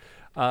out.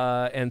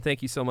 And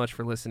thank you so much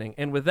for listening.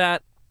 And with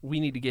that, we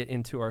need to get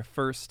into our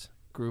first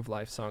Groove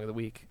Life Song of the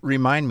Week.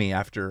 Remind me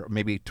after,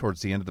 maybe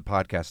towards the end of the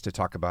podcast, to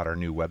talk about our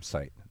new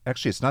website.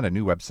 Actually, it's not a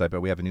new website,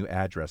 but we have a new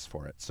address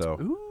for it.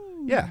 So,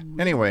 yeah.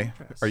 Anyway,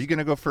 are you going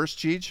to go first,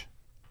 Cheech?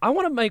 I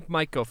want to make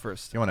Mike go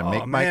first. You want to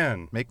make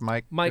Mike?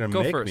 Mike. Mike, You're go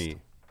gonna first.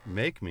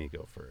 Make me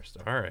go first.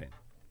 All right.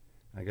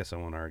 I guess I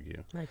won't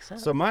argue. Makes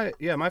sense. So my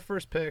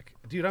first pick,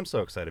 dude. I'm so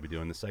excited to be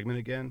doing this segment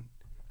again.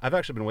 I've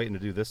actually been waiting to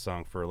do this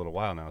song for a little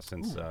while now.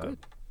 Since I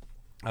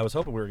was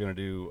hoping we were going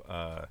to do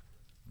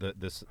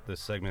this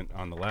segment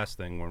on the last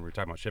thing when we were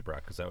talking about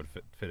Shiprock, because that would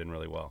fit in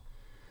really well.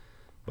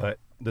 But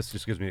this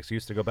just gives me an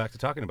excuse to go back to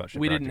talking about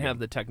Shiprock. We didn't again. have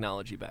the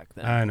technology back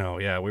then. I know,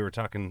 yeah. We were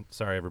talking.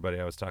 Sorry, everybody.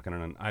 I was talking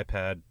on an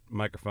iPad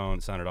microphone.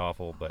 It sounded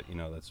awful, but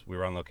we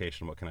were on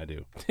location. What can I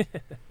do?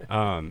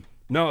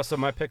 No. So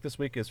my pick this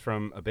week is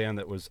from a band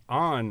that was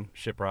on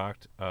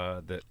Shiprocked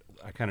that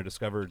I kind of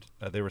discovered.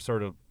 They were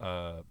sort of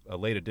a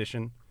late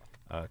addition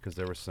because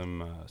there was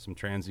some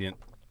transient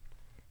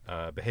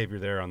behavior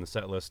there on the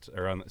set list,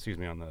 or on the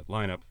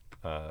lineup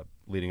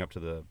leading up to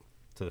the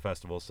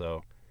festival.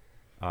 So.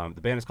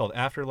 The band is called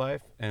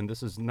Afterlife, and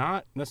this is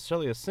not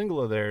necessarily a single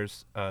of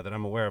theirs that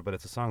I'm aware of, but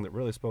it's a song that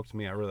really spoke to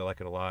me. I really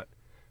like it a lot.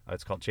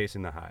 It's called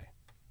Chasing the High.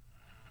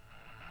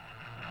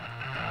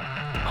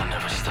 I'll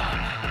never stop,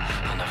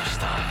 I'll never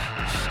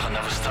stop, I'll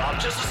never stop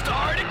just to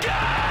start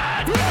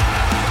again!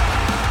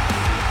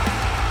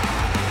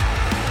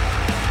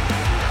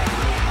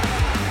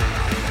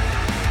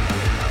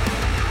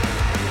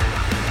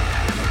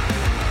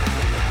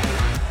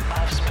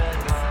 I've spent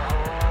my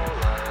whole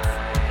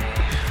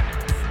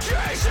life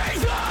chasing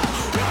the high.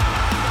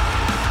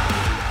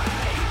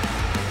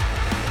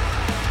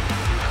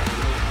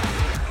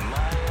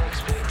 My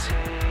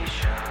expectations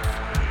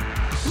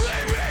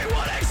leave me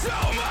wanting so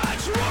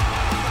much more.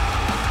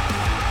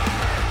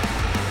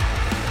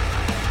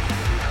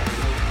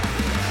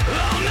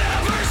 I'll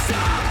never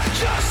stop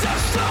just to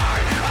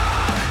start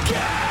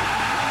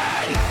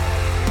again.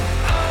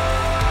 I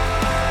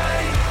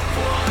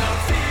wanna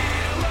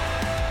feel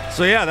it.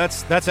 So yeah,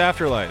 that's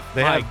Afterlife.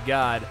 My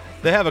God.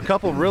 They have a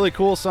couple really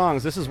cool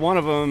songs. This is one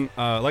of them.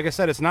 Like I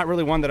said, it's not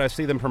really one that I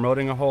see them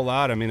promoting a whole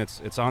lot. I mean,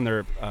 it's on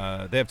their.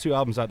 They have 2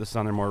 albums out. This is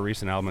on their more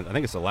recent album. I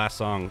think it's the last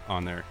song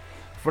on there.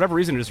 For whatever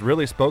reason, it just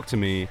really spoke to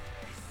me.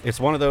 It's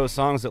one of those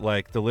songs that,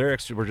 like, the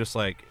lyrics were just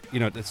like,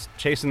 it's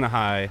chasing the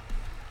high.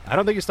 I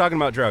don't think he's talking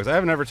about drugs. I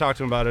haven't ever talked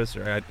to him about it,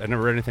 or I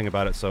never read anything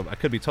about it, so I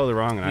could be totally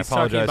wrong, and He's I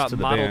apologize talking about to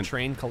the model band.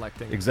 train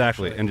collecting.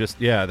 Exactly, actually. and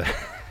just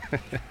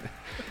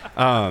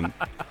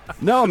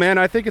no, man,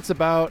 I think it's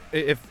about,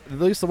 if at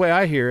least the way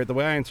I hear it, the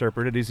way I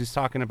interpret it, is he's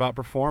talking about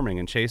performing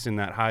and chasing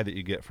that high that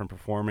you get from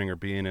performing or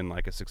being in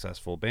like a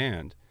successful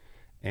band.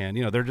 And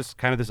they're just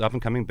kind of this up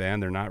and coming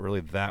band. They're not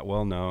really that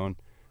well known.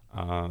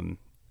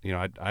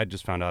 I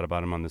just found out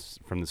about him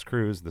from this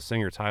cruise. The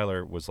singer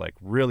Tyler was like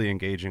really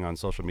engaging on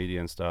social media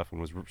and stuff,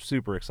 and was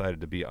super excited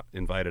to be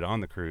invited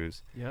on the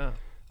cruise. Yeah.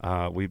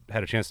 We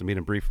had a chance to meet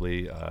him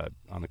briefly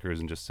on the cruise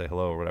and just say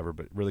hello or whatever,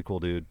 but really cool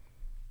dude.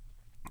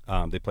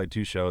 They played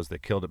 2 shows. They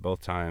killed it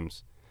both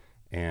times.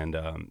 And,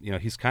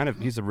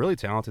 he's a really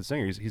talented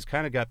singer. He's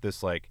kind of got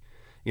this, like,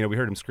 we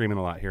heard him screaming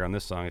a lot here on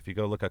this song. If you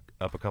go look up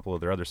a couple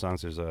of their other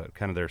songs, there's a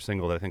kind of their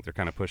single that I think they're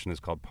kind of pushing is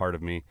called Part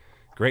of Me.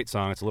 Great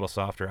song. It's a little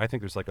softer. I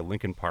think there's like a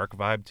Linkin Park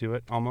vibe to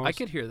it almost. I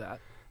could hear that.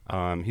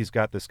 He's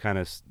got this kind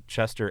of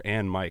Chester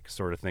and Mike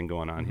sort of thing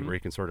going on, where he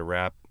can sort of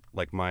rap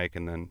like Mike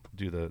and then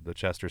do the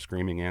Chester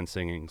screaming and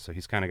singing. So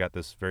he's kind of got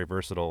this very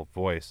versatile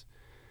voice.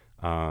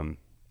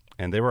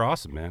 And they were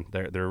awesome, man.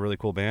 They're a really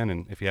cool band,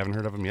 and if you haven't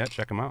heard of them yet,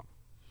 check them out.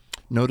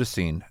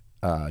 Noticing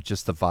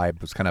just the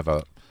vibe was kind of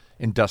a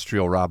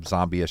industrial Rob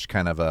Zombie-ish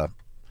kind of a,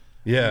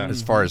 Yeah.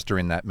 as far as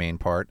during that main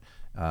part.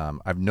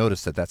 I've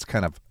noticed that that's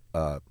kind of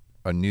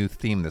a new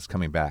theme that's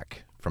coming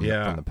back from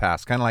the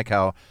past. Kind of like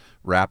how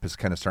rap is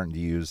kind of starting to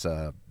use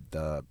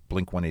the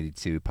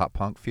Blink-182 pop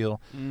punk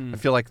feel. I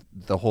feel like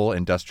the whole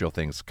industrial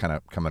thing's kind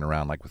of coming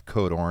around, like with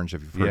Code Orange.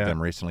 If you've heard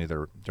them recently,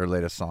 their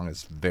latest song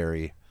is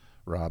very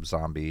Rob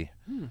Zombie.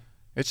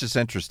 It's just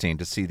interesting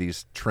to see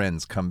these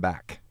trends come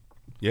back.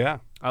 Yeah.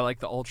 I like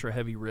the ultra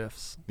heavy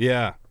riffs.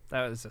 Yeah.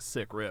 That is a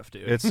sick riff,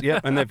 dude. It's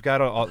and they've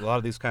got a lot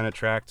of these kind of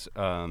tracked,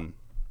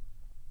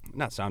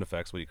 not sound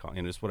effects. What do you call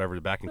it? Just whatever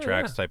the backing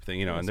tracks type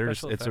thing, and there's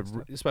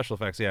special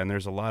effects. Yeah, and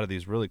there's a lot of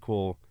these really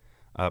cool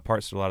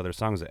parts to a lot of their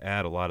songs that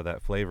add a lot of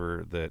that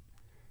flavor that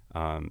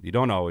you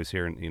don't always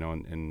hear,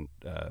 in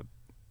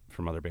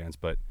from other bands.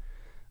 But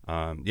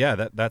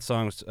that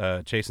song's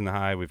Chasing the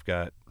High. We've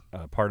got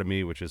Part of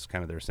Me, which is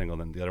kind of their single.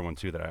 And then the other one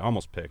too that I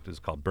almost picked is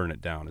called Burn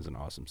It Down, is an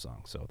awesome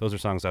song. So those are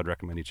songs I'd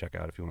recommend you check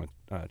out if you want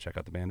to check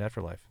out the band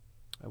Afterlife.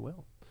 I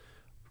will.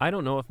 I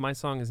don't know if my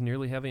song is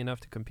nearly heavy enough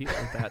to compete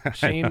with that.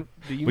 Shane,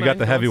 do you We mind got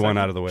the heavy going one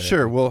second? out of the way.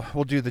 Sure,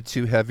 we'll do the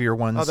two heavier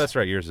ones. Oh, that's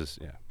right. Yours is,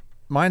 yeah.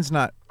 Mine's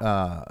not.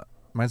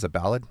 Mine's a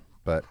ballad,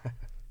 but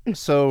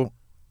so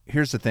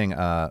here's the thing.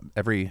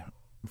 Every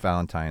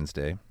Valentine's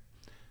Day,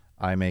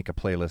 I make a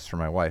playlist for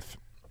my wife,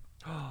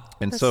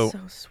 and That's so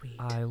sweet.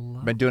 I love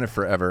I've been doing it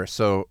forever.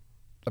 So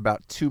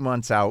about 2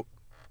 months out,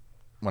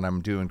 when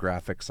I'm doing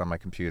graphics on my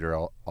computer,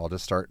 I'll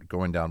just start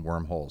going down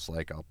wormholes.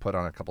 Like I'll put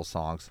on a couple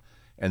songs,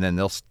 and then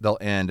they'll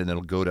end, and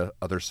it'll go to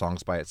other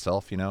songs by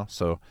itself.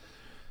 So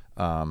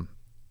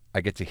I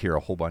get to hear a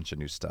whole bunch of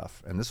new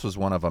stuff. And this was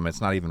one of them. It's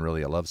not even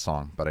really a love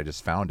song, but I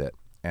just found it,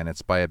 and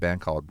it's by a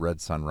band called Red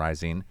Sun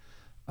Rising.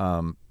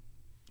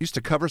 Used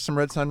to cover some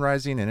Red Sun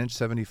Rising and Inch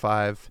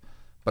 75,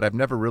 but I've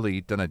never really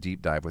done a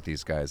deep dive with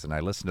these guys. And I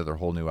listened to their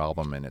whole new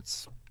album, and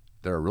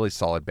they're a really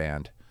solid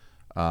band.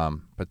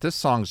 But this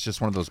song's just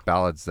one of those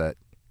ballads that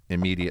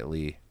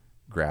immediately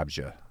grabs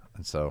you,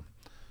 and so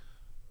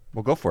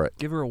we'll go for it.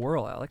 Give her a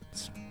whirl, Alec.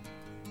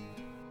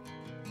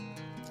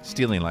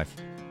 Stealing Life.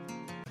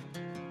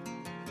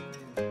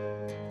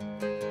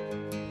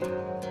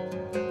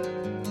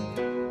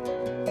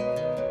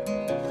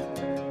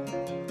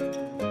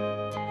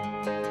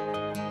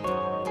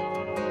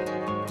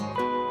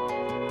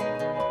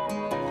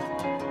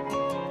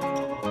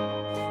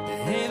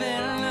 Hey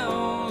there,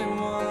 lonely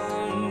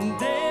one.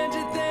 Did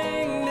you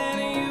think that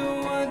you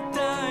would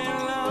die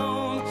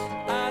alone?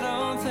 I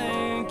don't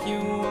think you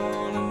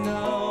wanna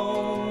know.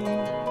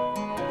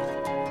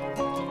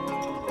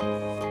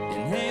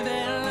 And hey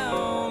there,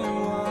 lonely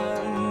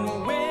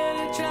one. When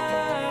you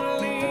try to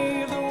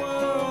leave the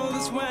world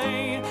this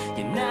way,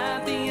 you're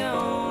not the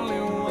only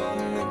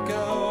one that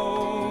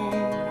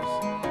goes.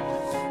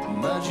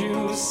 But you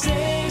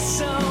say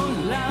so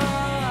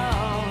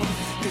long,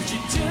 'cause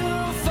you're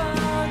too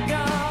far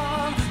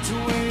gone to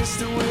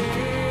waste away.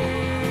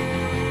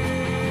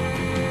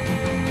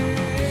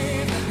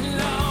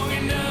 Long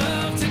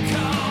enough to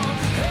call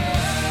home.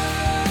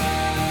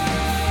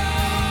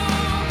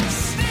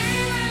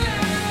 Stealing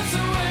lives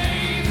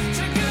away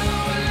to go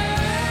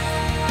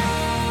alone.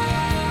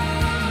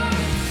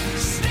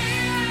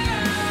 Stealing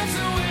lives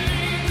away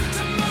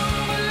to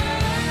move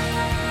along.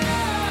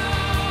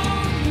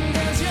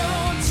 'Cause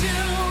you're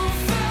too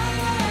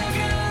far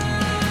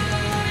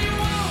gone. You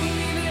won't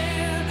be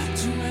there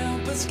to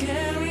help us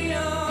carry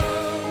on.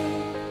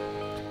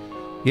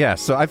 Yeah,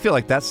 so I feel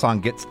like that song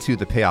gets to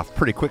the payoff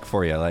pretty quick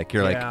for you. Like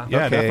you're Yeah. like,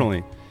 Yeah, okay.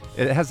 definitely.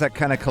 It has that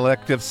kind of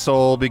collective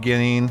soul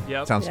beginning.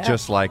 Yep. Sounds Yeah.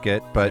 just like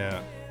it, but Yeah.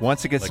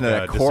 once it gets Like into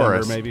that December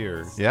chorus, maybe,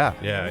 or yeah,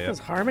 yeah. Those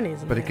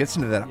harmonies. In but there. it gets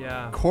into that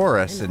Yeah.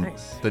 chorus Very and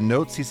nice. the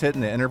notes he's hitting,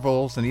 the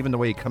intervals, and even the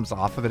way he comes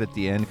off of it at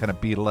the end, kind of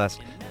Beatlesque.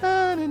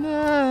 Na, na,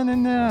 na, na,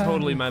 na.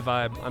 Totally my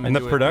vibe. I'm And the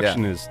into it.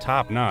 production is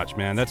top notch,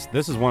 man.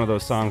 This is one of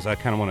those songs I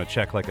kind of want to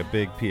check like a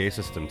big PA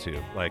system to,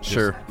 like just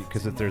Sure.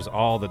 because there's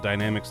all the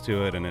dynamics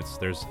to it, and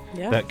there's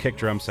Yeah. that kick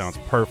drum sounds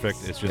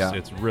perfect. It's just Yeah.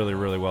 it's really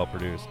really well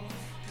produced.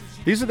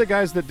 These are the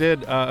guys that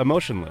did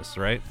Emotionless,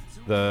 right?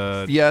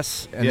 The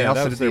Yes, and Yeah, they that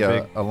also was did the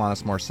their big-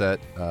 Alanis Morissette,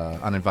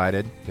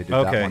 Uninvited. They did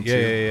that okay, one yeah,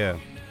 too. yeah.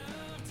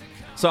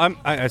 So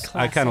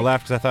I kind of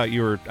laughed because I thought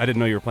I didn't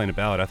know you were playing a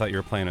ballad. I thought you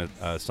were playing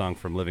a song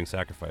from Living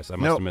Sacrifice. I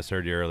must Nope. have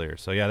misheard you earlier.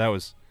 So yeah, that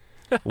was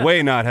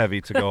way not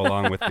heavy to go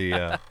along with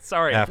the.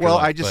 Sorry. Afterlife,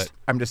 Well,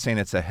 I'm just saying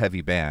it's a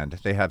heavy band.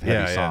 They have heavy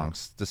Yeah, yeah.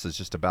 songs. This is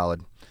just a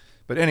ballad.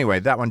 But anyway,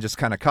 that one just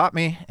kind of caught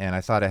me, and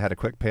I thought I had a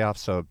quick payoff,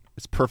 so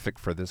it's perfect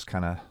for this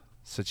kind of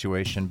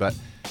situation. But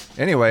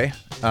anyway,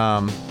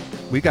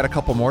 we got a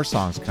couple more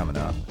songs coming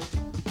up,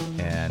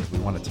 and we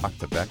want to talk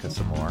to Bekka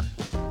some more.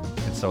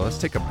 And so let's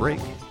take a break,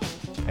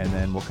 and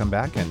then we'll come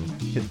back and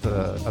hit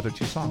the other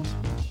two songs.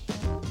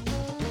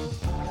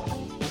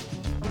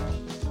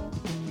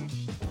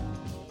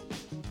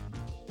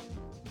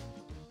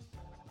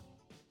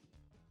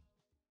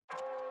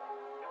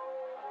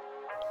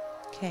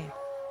 Okay.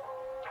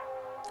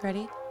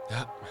 Ready?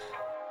 Yep.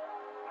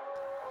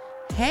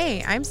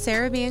 Hey, I'm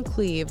Sarah Van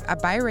Cleve, a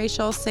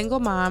biracial single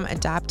mom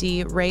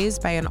adoptee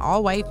raised by an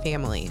all-white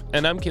family.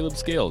 And I'm Caleb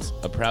Scales,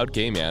 a proud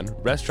gay man,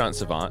 restaurant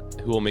savant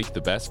who will make the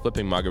best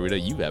flipping margarita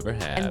you've ever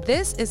had. And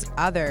this is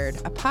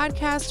Othered, a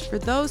podcast for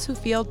those who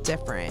feel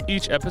different.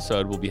 Each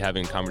episode we'll be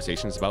having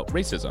conversations about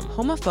racism,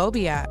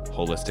 Homophobia,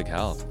 holistic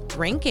health,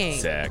 drinking,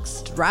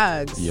 sex,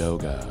 drugs,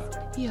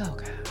 yoga,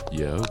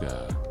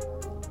 yoga,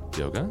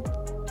 yogurt.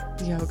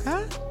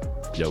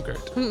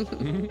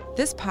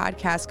 This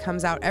podcast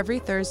comes out every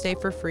Thursday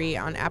for free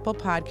on Apple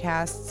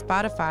Podcasts,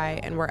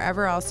 Spotify, and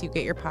wherever else you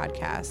get your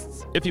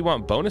podcasts. If you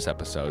want bonus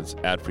episodes,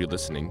 ad-free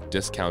listening,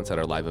 discounts at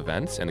our live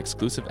events, and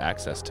exclusive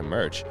access to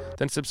merch,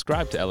 then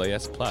subscribe to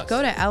LAS Plus.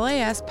 Go to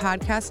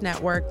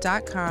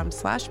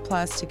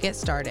laspodcastnetwork.com/plus to get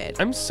started.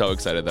 I'm so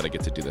excited that I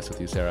get to do this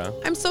with you, Sarah.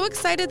 I'm so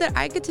excited that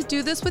I get to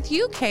do this with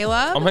you,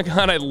 Caleb. Oh my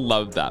God, I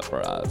love that for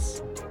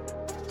us.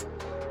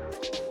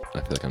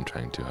 I feel like I'm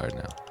trying too hard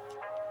now.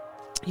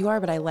 You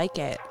are, but I like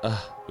it.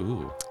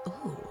 Ooh.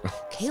 Ooh,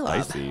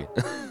 Caleb. Spicy.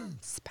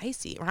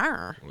 Spicy.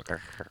 Rawr.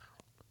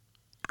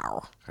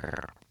 Ow.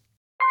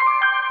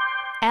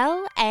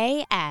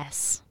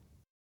 LAS.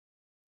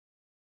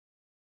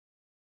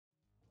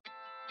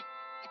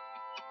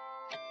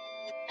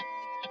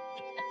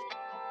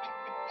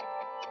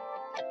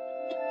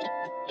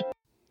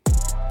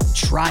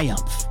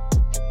 Triumph,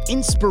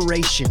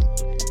 inspiration,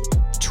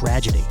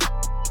 tragedy.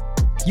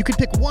 You could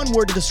pick one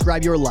word to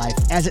describe your life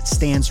as it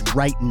stands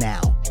right now.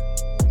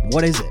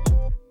 What is it?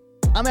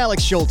 I'm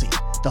Alex Schulte,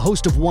 the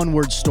host of One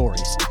Word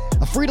Stories,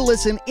 a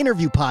free-to-listen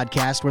interview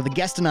podcast where the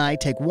guest and I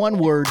take one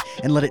word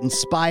and let it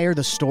inspire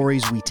the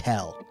stories we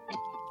tell.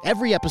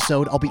 Every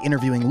episode, I'll be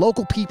interviewing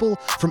local people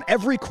from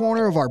every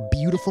corner of our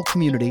beautiful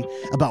community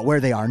about where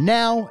they are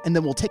now, and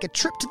then we'll take a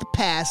trip to the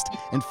past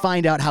and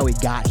find out how we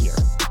got here.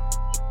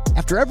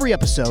 After every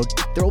episode,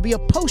 there will be a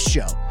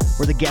post-show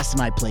where the guest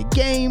and I play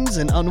games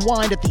and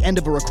unwind at the end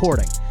of a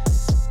recording.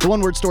 The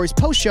One Word Stories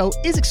post-show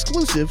is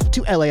exclusive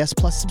to LAS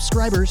Plus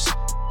subscribers.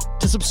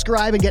 To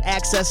subscribe and get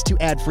access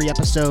to ad-free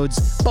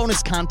episodes,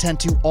 bonus content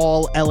to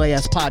all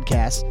LAS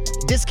podcasts,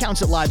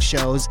 discounts at live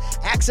shows,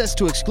 access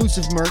to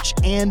exclusive merch,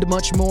 and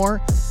much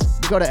more,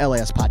 go to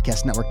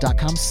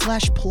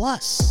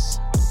laspodcastnetwork.com/plus.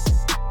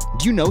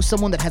 Do you know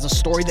someone that has a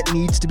story that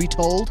needs to be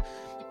told?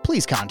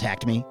 Please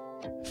contact me.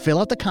 Fill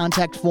out the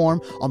contact form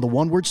on the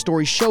One Word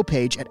Stories show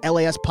page at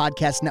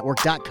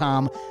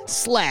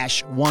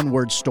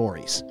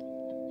laspodcastnetwork.com/onewordstories.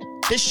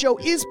 This show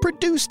is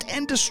produced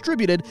and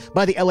distributed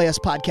by the LAS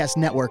Podcast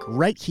Network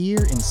right here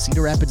in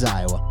Cedar Rapids,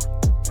 Iowa.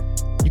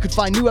 You can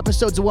find new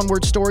episodes of One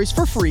Word Stories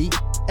for free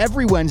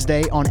every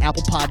Wednesday on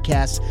Apple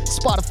Podcasts,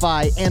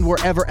 Spotify, and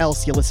wherever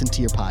else you listen to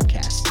your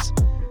podcasts.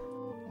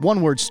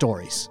 One Word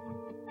Stories.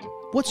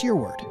 What's your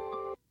word?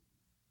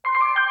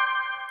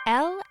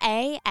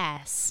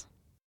 LAS.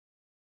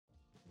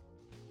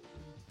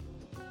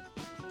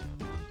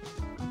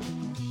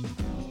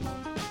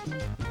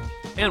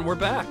 And we're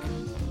back.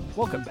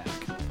 Welcome back.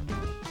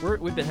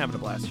 We've been having a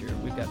blast here.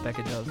 We've got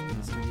Bekka Dove in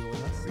the studio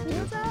with us.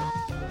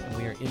 And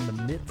we are in the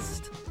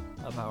midst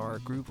of our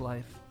Groove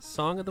Life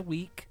Song of the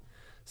Week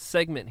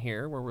segment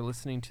here, where we're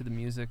listening to the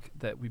music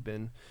that we've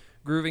been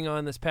grooving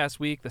on this past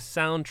week, the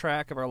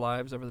soundtrack of our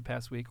lives over the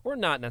past week, or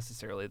not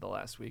necessarily the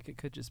last week. It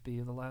could just be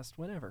the last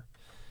whenever.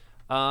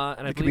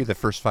 And It could be the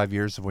first 5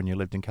 years of when you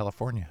lived in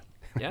California.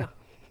 Yeah.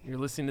 You're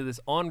listening to this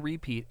on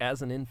repeat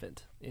as an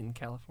infant in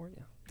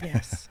California.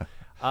 Yes.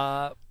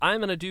 I'm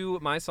going to do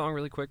my song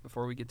really quick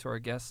before we get to our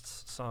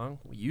guest's song.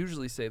 We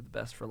usually save the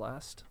best for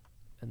last,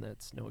 and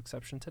that's no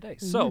exception today.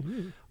 So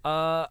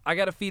I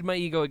got to feed my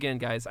ego again,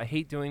 guys. I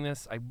hate doing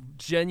this. I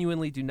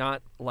genuinely do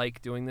not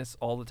like doing this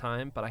all the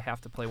time, but I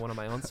have to play one of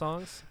my own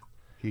songs.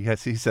 He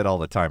said all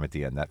the time at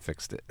the end. That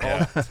fixed it.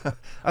 I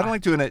don't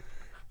like doing it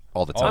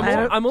all the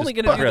time. I'm only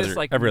going to do this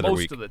like every other most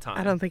week. of the time.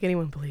 I don't think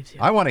anyone believes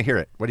you. I want to hear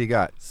it. What do you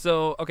got?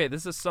 So, okay,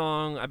 this is a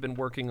song I've been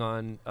working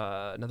on,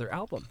 another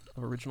album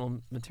of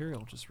original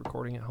material, just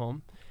recording at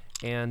home.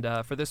 And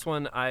for this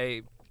one,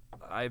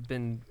 I've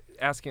been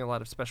asking a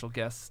lot of special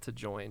guests to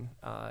join,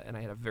 and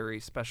I had a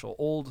very special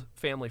old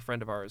family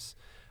friend of ours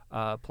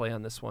play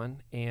on this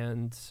one.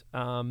 And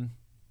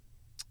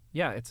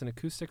yeah, it's an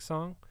acoustic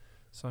song,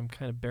 so I'm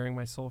kind of bearing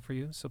my soul for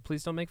you. So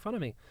please don't make fun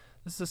of me.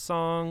 This is a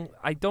song,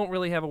 I don't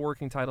really have a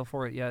working title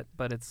for it yet,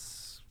 but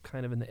it's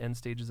kind of in the end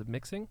stages of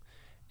mixing.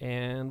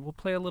 And we'll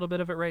play a little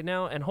bit of it right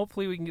now, and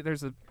hopefully we can get,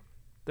 there's a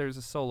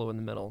solo in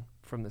the middle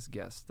from this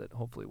guest that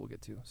hopefully we'll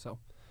get to. So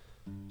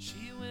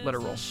let it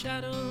roll.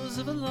 Shadows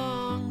of a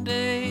long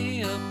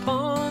day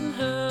upon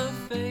her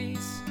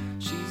face.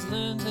 She's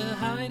learned to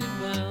hide it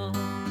well.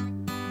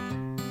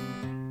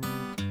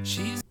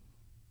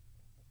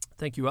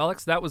 Thank you,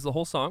 Alex. That was the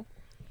whole song.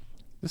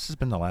 This has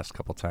been the last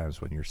couple times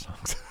when your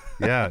songs.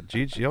 Yeah,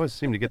 Gigi, you always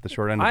seem to get the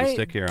short end of the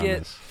stick here on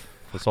this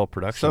whole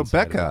production. So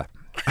side of Bekka,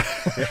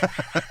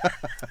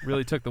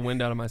 Really took the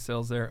wind out of my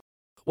sails there.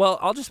 Well,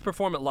 I'll just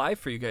perform it live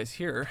for you guys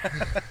here.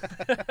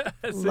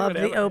 Love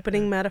the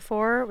opening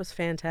metaphor. It was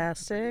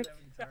fantastic.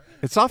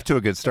 it's off to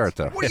a good start,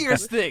 though. What do you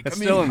guys think? It's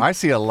still in- I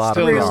see a lot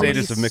Still of in the problems.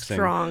 stages of mixing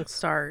Strong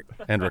start.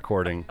 and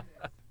recording.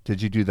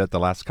 Did you do that the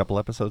last couple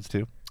episodes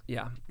too?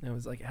 Yeah, it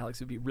was like,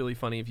 Alex, it would be really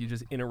funny if you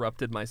just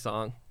interrupted my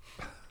song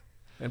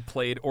and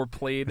played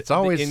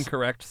the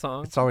incorrect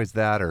song. It's always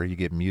that, or you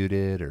get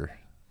muted, or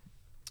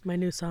My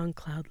new song,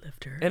 Cloud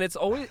Lifter. And it's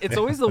always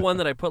the one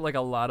that I put like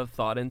a lot of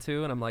thought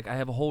into, and I'm like, I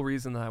have a whole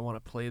reason that I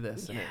want to play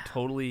this, and it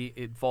totally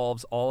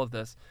involves all of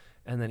this.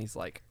 And then he's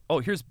like, "Oh,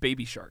 here's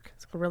Baby Shark."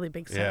 It's a really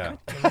big song.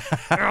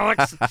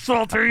 Alex,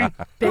 salty.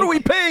 What are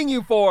we paying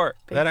you for?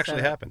 That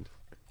actually happened.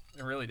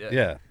 It really did.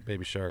 Yeah,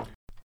 Baby Shark.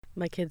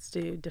 My kids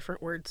do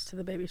different words to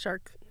the Baby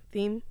Shark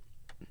theme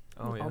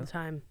all the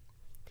time.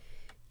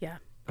 Yeah.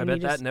 I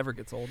bet that never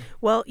gets old.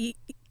 Well,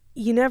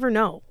 you never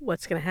know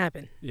what's going to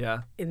happen.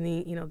 Yeah. In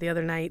the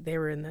other night they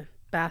were in the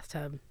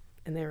bathtub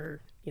and they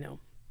were,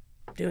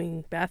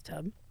 doing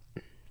bathtub,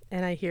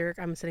 and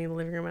I'm sitting in the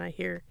living room and I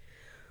hear,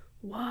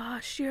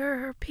 "Wash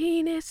your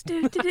penis,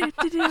 do do do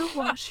do do.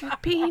 Wash your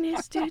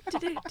penis, do do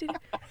do do."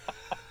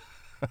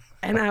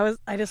 And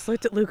I just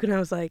looked at Luke and I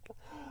was like,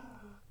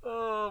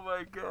 "Oh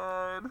my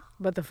god!"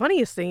 But the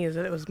funniest thing is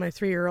that it was my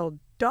 3-year-old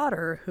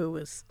daughter who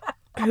was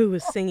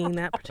singing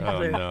that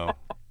particular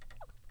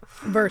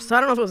verse. So I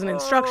don't know if it was an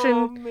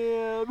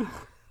instruction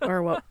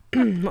or what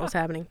was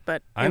happening.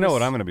 But I know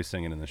what I'm going to be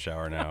singing in the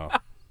shower now.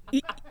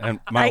 And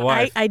my I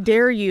wife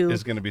dare you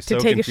is going to be to so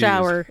take confused. a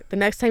shower. The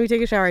next time you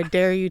take a shower, I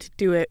dare you to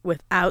do it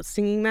without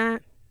singing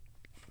that,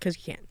 because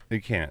you can't. You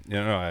can't.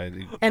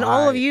 And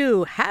all of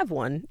you have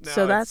one,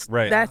 so that's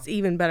right. that's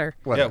even better.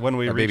 What, when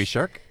we Baby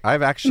Shark?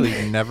 I've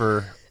actually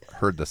never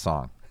heard the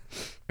song,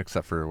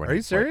 except for when. Are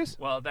you serious?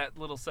 Well, that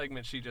little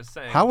segment she just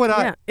sang. How would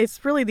I? Yeah,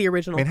 it's really the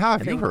original. I mean, how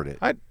have I you think. heard it?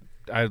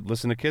 I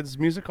listen to kids'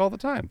 music all the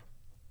time.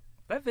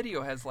 That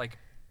video has like.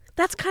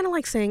 That's kind of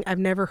like saying I've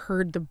never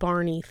heard the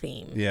Barney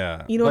theme.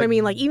 Yeah. You know what I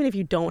mean? Like, even if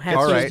you don't have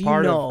all kids, right,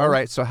 you know. All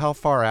right, so how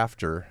far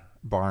after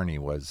Barney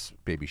was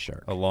Baby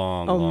Shark? A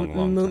long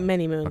time.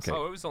 Many moons. Okay.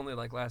 Oh, it was only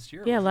like last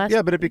year. Yeah, last.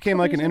 Yeah, but it became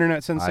like an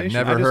internet sensation.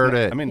 I've never heard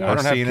it. I mean, Yeah. I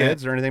don't have Seen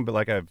kids it. or anything, but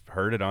like I've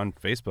heard it on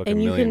Facebook And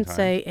a you million can times.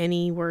 say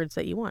any words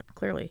that you want,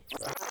 clearly.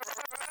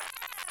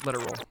 Let it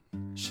roll.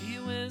 She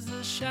wears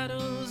the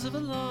shadows of a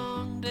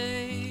long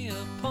day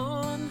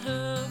upon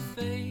her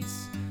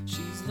face.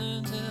 She's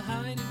learned to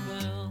hide it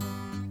well.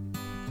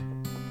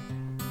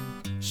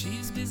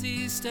 She's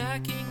busy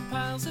stacking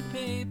piles of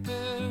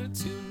paper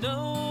to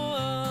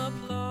no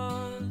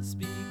applause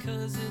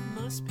because it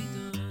must be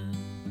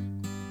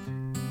done.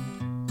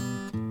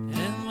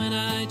 And when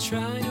I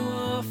try to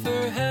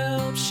offer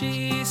help,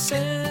 she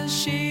says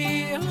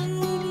she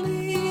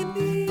only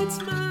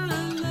needs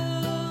my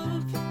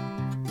love.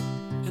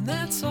 And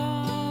that's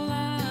all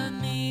I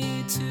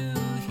need to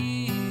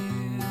hear.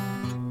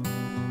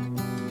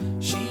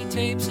 She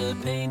tapes her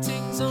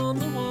paintings on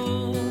the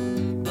wall,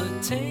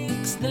 but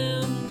takes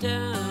them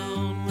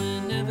down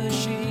whenever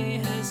she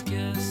has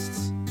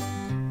guests.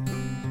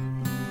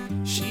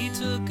 She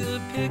took a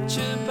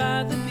picture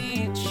by the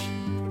beach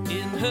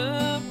in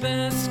her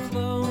best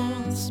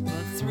clothes,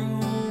 but threw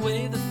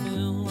away the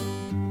film.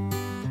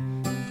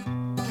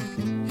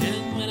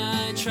 And when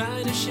I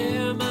try to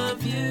share my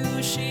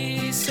view,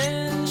 she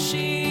says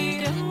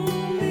she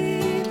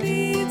only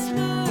needs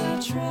my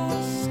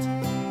trust.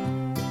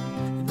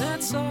 And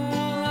that's all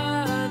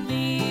I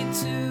need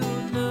to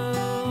know.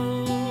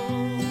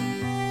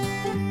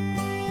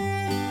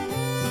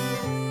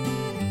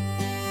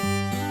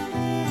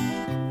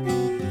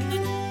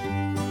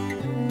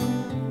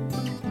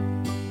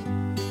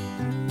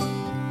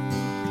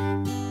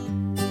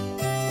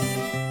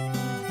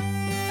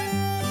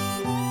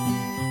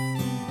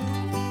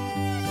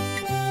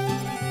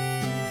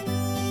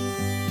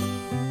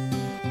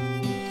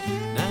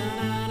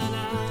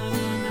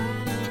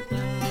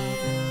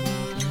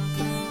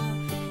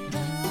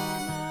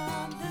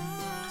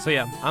 So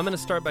yeah, I'm going to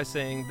start by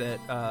saying that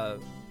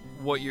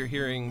what you're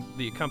hearing,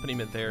 the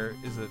accompaniment there,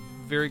 is a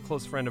very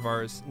close friend of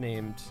ours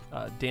named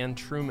Dan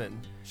Truman.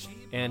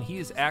 And he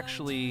is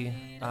actually,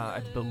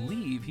 I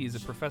believe, he's a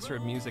professor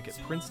of music at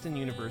Princeton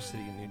University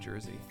in New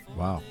Jersey.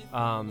 Wow.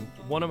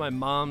 One of my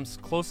mom's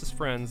closest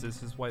friends is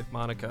his wife,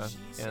 Monica,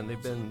 and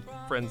they've been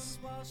friends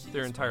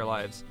their entire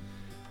lives.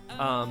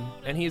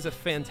 And he's a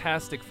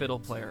fantastic fiddle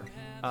player.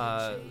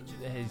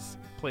 He's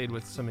played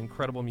with some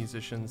incredible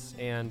musicians,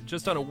 and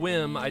just on a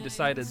whim, I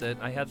decided that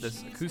I had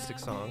this acoustic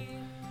song,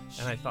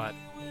 and I thought,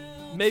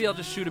 maybe I'll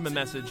just shoot him a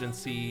message and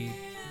see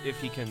if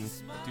he can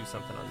do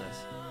something on this.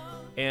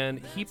 And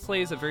he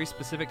plays a very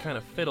specific kind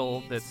of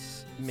fiddle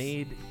that's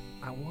made,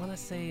 I want to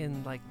say,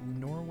 in like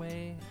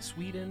Norway,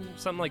 Sweden,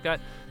 something like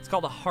that. It's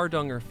called a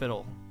Hardanger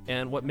fiddle.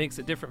 And what makes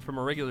it different from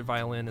a regular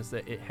violin is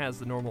that it has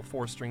the normal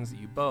 4 strings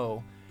that you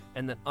bow,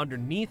 and then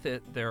underneath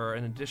it, there are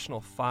an additional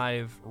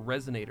 5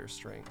 resonator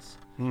strings.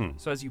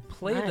 So as you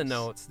play the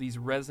notes, these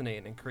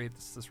resonate and create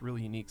this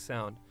really unique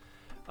sound.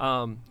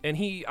 And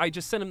I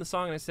just sent him the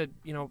song, and I said,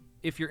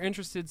 if you're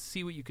interested,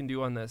 see what you can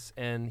do on this.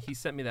 And he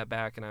sent me that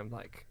back, and I'm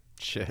like,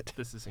 shit,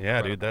 this is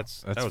incredible. Yeah, dude,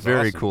 that was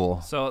very awesome.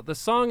 cool. So the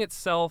song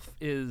itself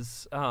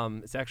is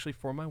it's actually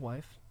for my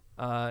wife,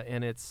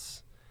 and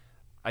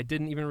I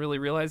didn't even really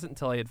realize it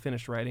until I had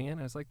finished writing it.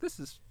 I was like, this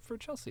is for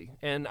Chelsea.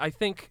 And I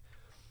think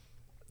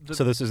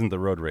So this isn't the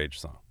road rage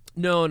song.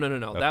 No.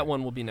 Okay. That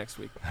one will be next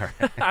week.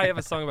 I have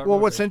a song about. Well,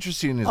 road what's rage.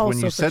 interesting is Also when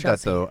you for said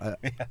that, Chelsea. though,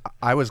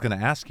 I was going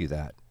to ask you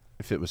that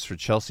if it was for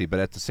Chelsea, but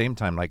at the same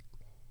time, like,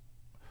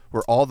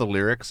 were all the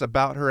lyrics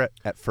about her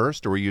at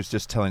first, or were you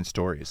just telling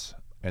stories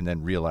and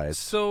then realized?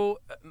 So,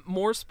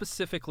 more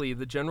specifically,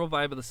 the general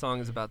vibe of the song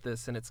is about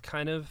this, and it's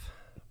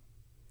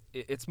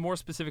it's more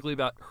specifically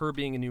about her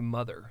being a new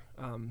mother,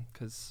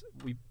 because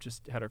we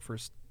just had our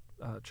first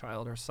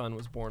child. Our son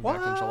was born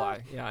back in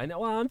July. Yeah, I know.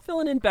 Well, I'm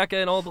filling in Bekka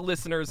and all the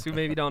listeners who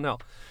maybe don't know.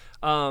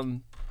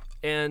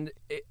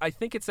 I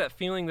think it's that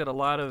feeling that a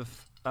lot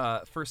of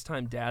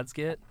first-time dads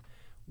get,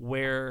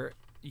 where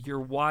you're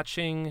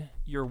watching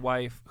your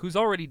wife, who's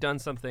already done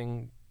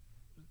something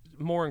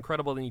more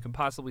incredible than you can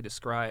possibly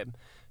describe,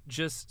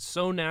 just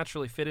so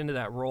naturally fit into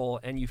that role,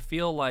 and you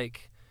feel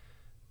like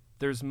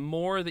there's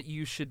more that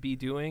you should be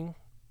doing,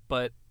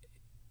 but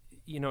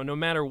no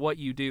matter what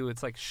you do,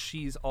 it's like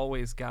she's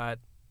always got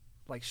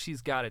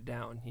it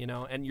down,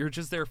 and you're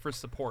just there for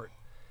support.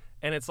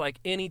 And it's like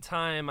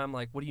anytime I'm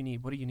like, what do you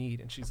need?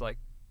 And she's like,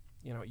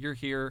 you're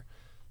here,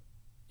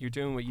 you're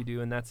doing what you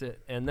do, and that's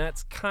it. And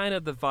that's kind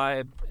of the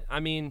vibe. I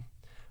mean,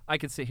 I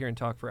could sit here and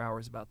talk for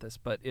hours about this,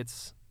 but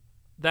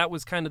that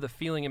was kind of the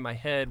feeling in my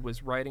head,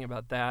 was writing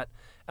about that.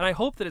 And I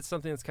hope that it's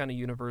something that's kind of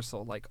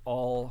universal, like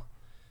all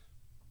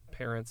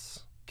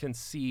parents can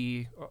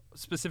see,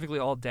 specifically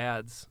all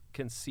dads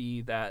can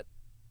see that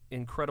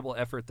incredible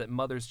effort that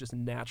mothers just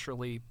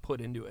naturally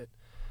put into it.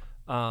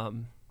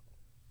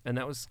 And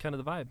that was kind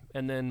of the vibe.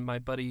 And then my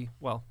buddy,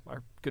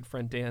 our good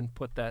friend Dan,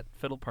 put that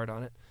fiddle part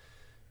on it.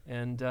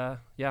 And I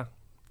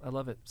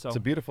love it. So It's a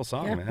beautiful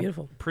song, Yeah, man.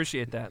 beautiful.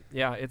 appreciate that.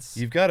 Yeah,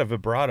 You've got a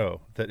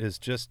vibrato that is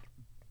just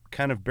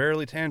kind of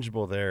barely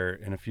tangible there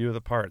in a few of the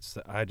parts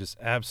that I just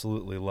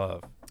absolutely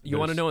love. you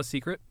want to There's- know a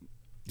secret?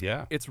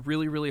 Yeah. It's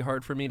really, really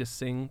hard for me to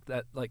sing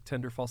that like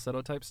tender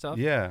falsetto type stuff.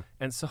 Yeah.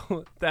 And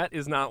so that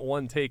is not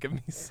one take of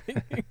me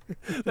singing.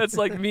 That's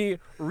like me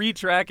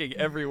retracking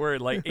every word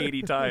like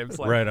 80 times.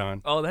 Like, Right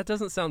on. oh, that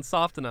doesn't sound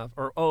soft enough.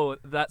 Or, oh,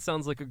 that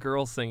sounds like a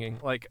girl singing.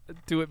 Like,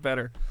 do it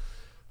better.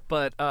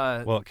 But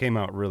Well, it came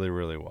out really,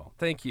 really well.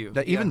 thank you.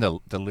 Even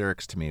the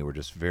lyrics to me were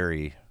just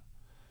very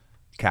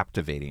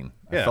captivating.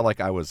 Yeah. I felt like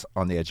I was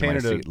on the edge of my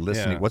Painted a- seat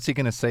listening. yeah. What's he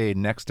going to say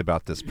next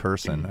about this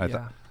person?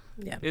 Yeah.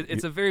 Yeah.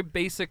 It's a very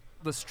basic,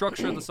 the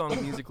structure of the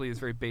song musically is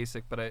very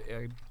basic, but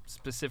I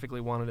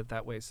specifically wanted it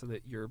that way so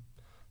that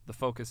the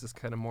focus is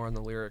kind of more on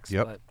the lyrics.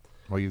 Yep. But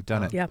Well, you've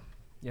done it. Yeah.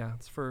 yeah,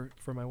 it's for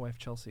my wife,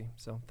 Chelsea.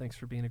 So thanks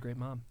for being a great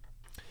mom.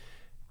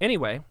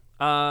 Anyway,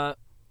 Bekka,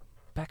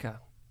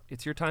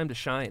 it's your time to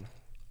shine.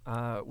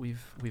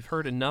 We've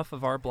heard enough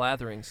of our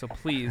blathering, so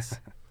please,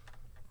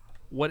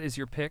 what is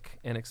your pick,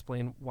 and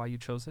explain why you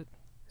chose it?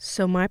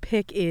 So my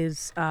pick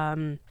is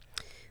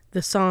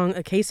the song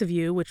 "A Case of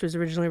You," which was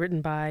originally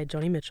written by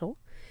Joni Mitchell,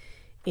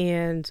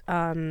 and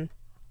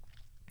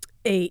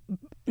a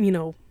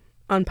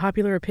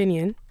unpopular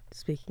opinion.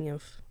 Speaking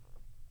of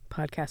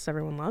podcasts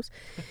everyone loves,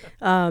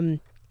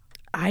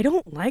 I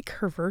don't like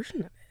her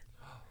version of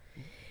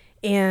it,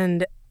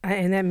 and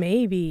that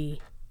may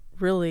be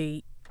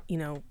really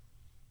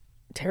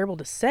terrible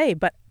to say,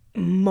 but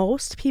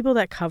most people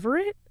that cover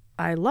it,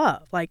 I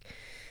love. Like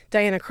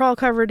Diana Krall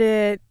covered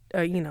it.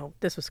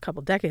 This was a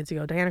couple decades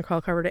ago. Diana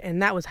Krall covered it,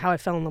 and that was how I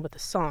fell in love with the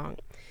song.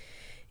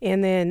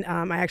 And then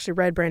I actually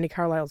read Brandi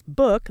Carlile's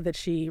book that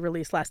she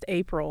released last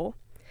April,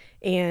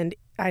 and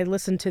I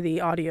listened to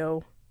the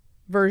audio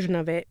version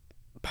of it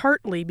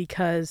partly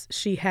because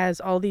she has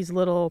all these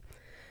little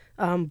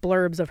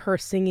blurbs of her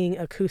singing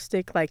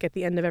acoustic. Like at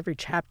the end of every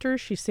chapter,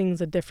 she sings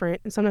a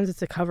different, and sometimes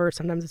it's a cover,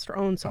 sometimes it's her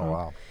own song. Oh,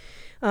 wow.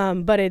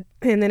 And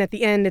then at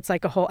the end, it's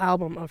like a whole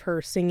album of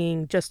her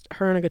singing, just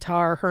her and a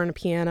guitar, her and a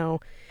piano.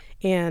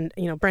 And,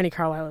 Brandi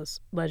Carlile is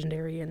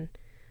legendary and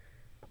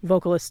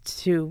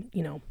vocalist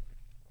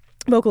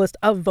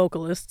of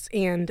vocalists.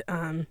 And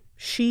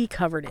she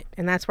covered it.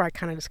 And that's where I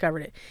kind of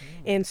discovered it.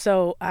 And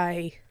so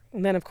I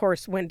then, of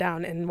course, went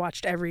down and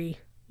watched every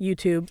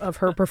YouTube of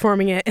her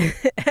performing it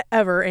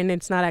ever. And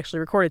it's not actually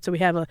recorded. So we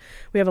have a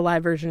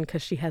live version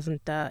because she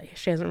hasn't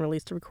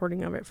released a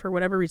recording of it for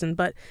whatever reason.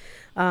 But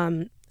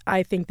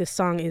I think this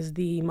song is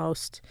the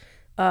most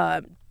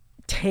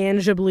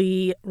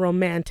tangibly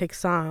romantic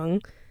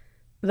song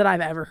that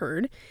I've ever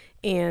heard,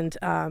 and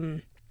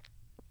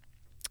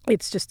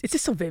it's just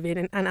so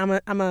vivid, and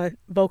I'm a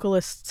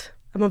vocalist's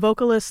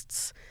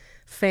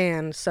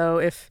fan. So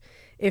if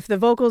the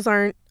vocals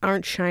aren't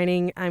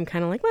shining, I'm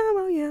kind of like,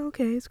 well, yeah,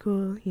 okay, it's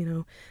cool,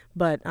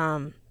 But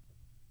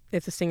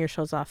if the singer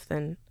shows off,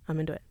 then I'm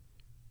into it.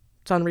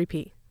 It's on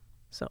repeat.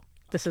 So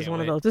this is Can't one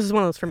wait. of those. This is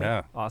one of those for me.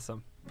 Yeah.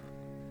 Awesome.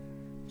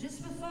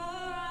 Just before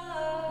our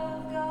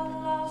love got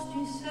lost,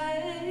 you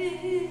said,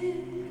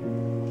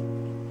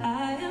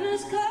 I am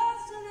as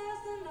constant as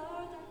the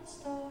northern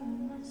star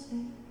in my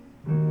sea.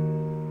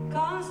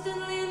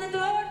 Constantly in the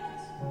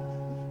darkness,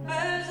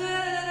 where's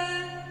that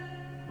at?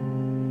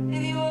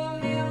 If you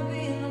want me, I'll be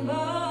in the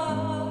bar.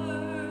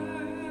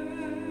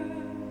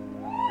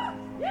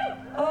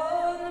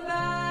 On the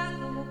back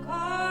of a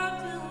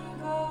cartoon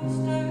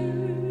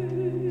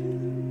coaster.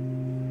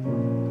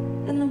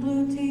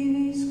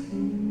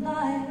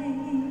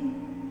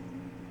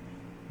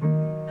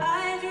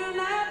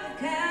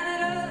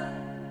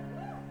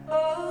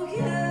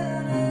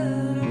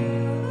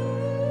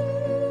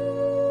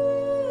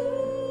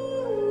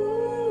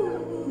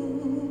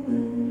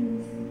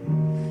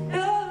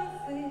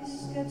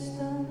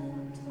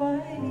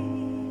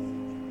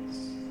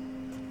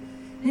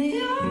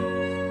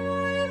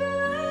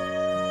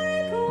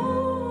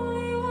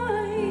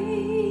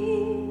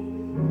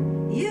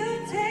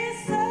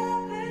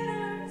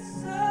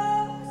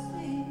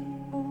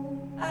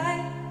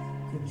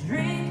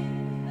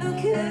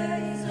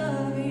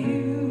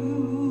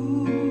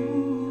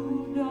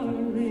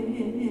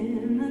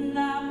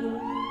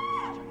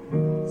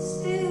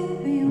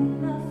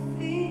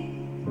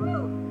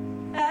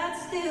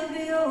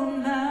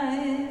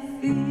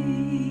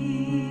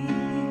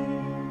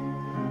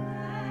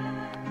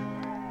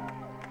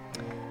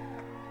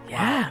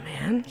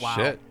 man. Wow.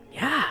 Shit.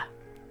 Yeah.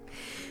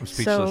 I'm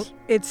speechless. So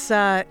it's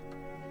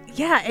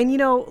yeah, and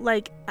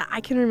like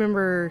I can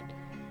remember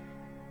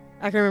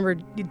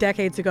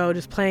decades ago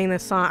just playing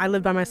this song. I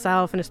lived by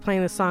myself and just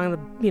playing this song,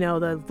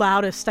 the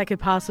loudest I could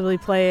possibly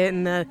play it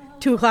in the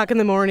 2:00 in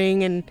the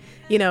morning, and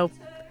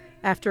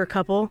after a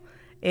couple,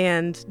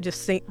 and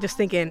just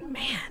thinking,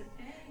 man,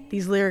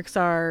 these lyrics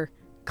are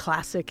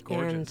classic.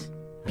 Gorgeous.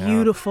 And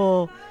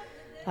beautiful.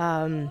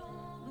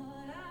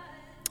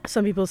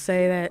 Some people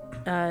say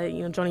that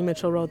Joni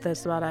Mitchell wrote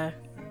this about a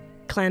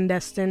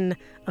clandestine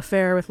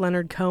affair with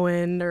Leonard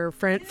Cohen, or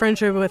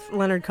friendship with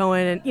Leonard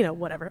Cohen, and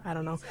whatever. I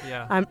don't know.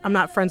 Yeah. I'm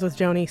not friends with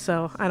Joni,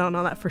 so I don't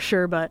know that for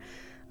sure. But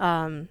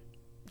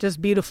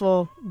just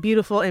beautiful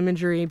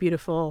imagery,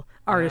 beautiful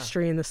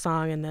artistry in the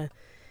song, and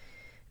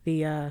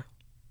the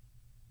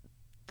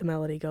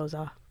melody goes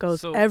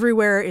So-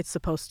 everywhere it's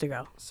supposed to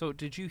go. So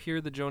did you hear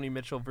the Joni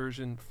Mitchell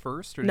version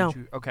first, or No. did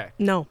you? Okay.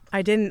 No,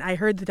 I didn't. I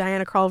heard the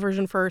Diana Krall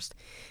version first,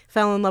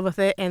 fell in love with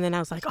it, and then I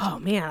was like, oh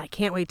man, I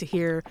can't wait to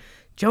hear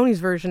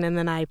Joni's version. And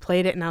then I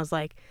played it, and I was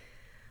like,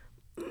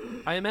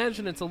 I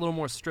imagine it's a little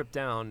more stripped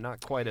down, not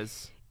quite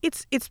as.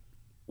 it's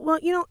well,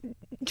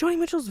 Joni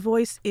Mitchell's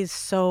voice is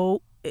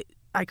so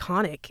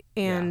iconic,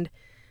 and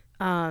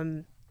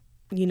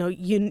you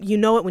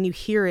know it when you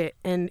hear it,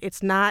 and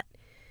it's not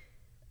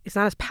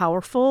as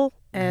powerful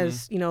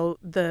as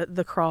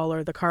the Krall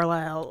or the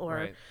Carlisle or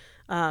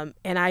Right.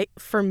 and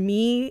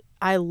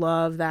I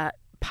love that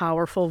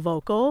powerful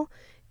vocal,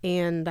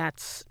 and I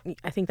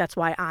think that's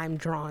why I'm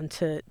drawn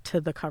to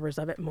the covers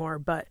of it more.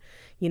 But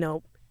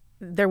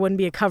there wouldn't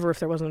be a cover if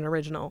there wasn't an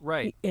original,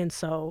 Right. And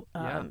so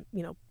And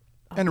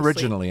obviously-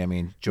 originally, I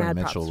mean, Joni mad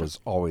Mitchell props. was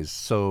always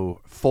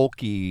so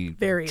folky,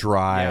 Very-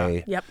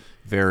 dry, Yep.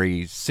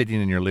 very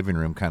sitting in your living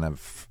room kind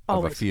of a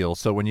Always. feel.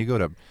 So when you go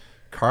to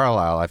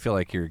Carlisle, I feel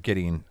like you're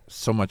getting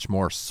so much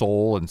more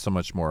soul and so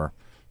much more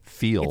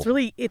feel. It's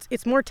really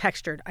it's more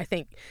textured, I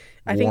think.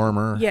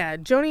 Warmer. Yeah,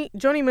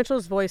 Joni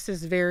Mitchell's voice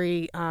is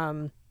very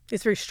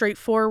it's very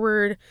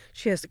straightforward.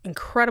 She has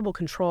incredible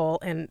control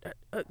and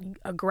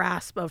a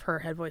grasp of her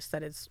head voice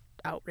that is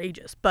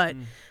outrageous. But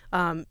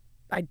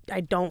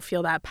I don't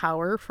feel that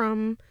power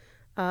from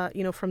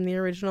from the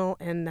original,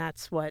 and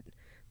that's what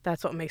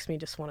makes me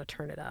just want to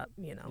turn it up.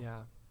 Yeah.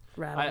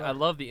 rattle I it.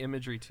 love the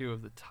imagery too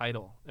of the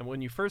title. And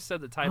when you first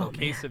said the title, Oh,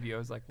 Case of You, I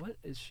was like, what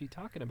is she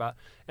talking about?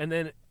 And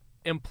then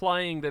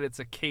implying that it's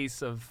a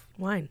case of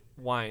Wine.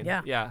 wine.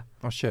 Yeah.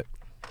 Oh shit.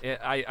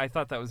 I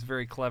thought that was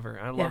very clever.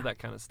 I Yeah. love that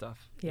kind of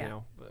stuff. Yeah. You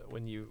know,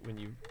 when you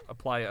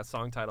apply a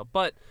song title.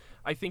 But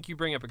I think you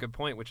bring up a good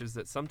point, which is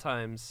that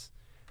sometimes,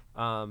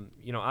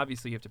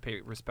 obviously you have to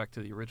pay respect to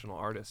the original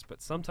artist,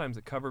 but sometimes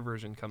a cover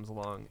version comes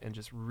along and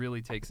just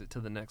really takes it to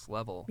the next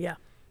level. Yeah.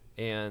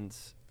 And,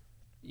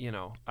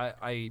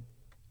 I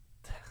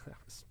that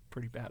was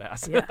pretty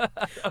badass. Yeah.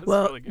 That was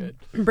Well, really good.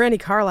 Brandy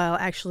Carlisle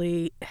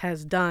actually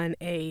has done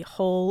a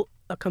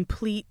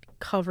complete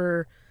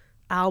cover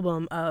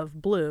album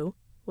of Blue,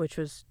 which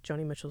was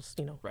Joni Mitchell's,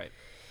 Right.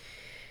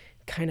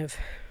 kind of,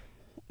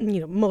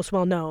 most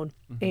well known.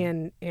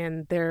 And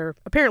they're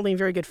apparently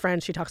very good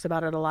friends. She talks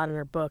about it a lot in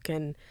her book,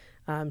 and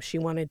she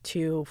wanted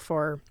to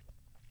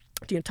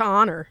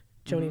honor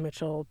Joni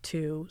Mitchell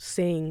to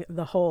sing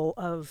the whole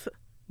of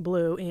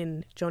Blue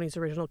in Joni's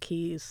original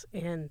keys,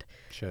 and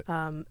Shit.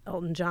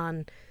 Elton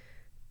John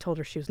told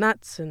her she was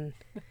nuts, and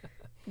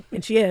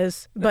she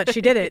is, but she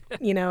did it,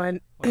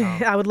 and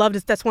I would love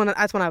to. That's one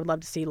I would love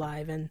to see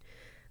live, and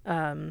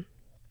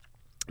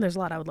there's a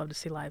lot I would love to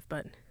see live,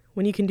 but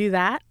when you can do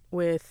that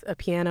with a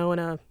piano and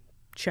a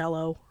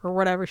cello or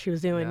whatever she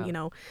was doing,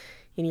 Yeah.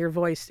 and your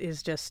voice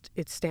is just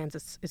it stands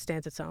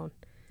its own,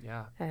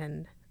 Yeah.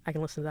 and I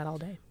can listen to that all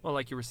day. Well,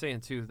 like you were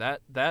saying too,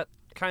 that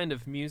kind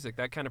of music,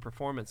 that kind of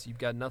performance, you've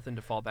got nothing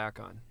to fall back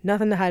on.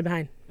 Nothing to hide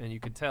behind. And you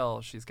could tell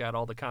she's got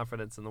all the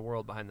confidence in the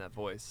world behind that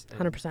voice. And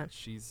 100%.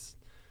 She's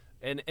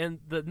and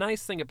the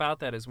nice thing about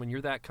that is when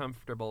you're that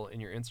comfortable in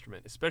your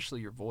instrument, especially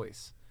your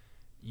voice,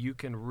 you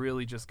can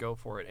really just go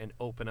for it and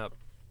open up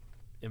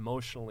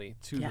emotionally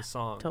to Yeah, the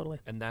song. totally.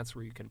 And that's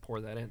where you can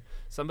pour that in.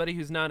 Somebody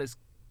who's not as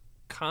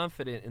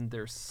confident in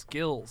their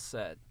skill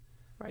set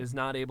Right. is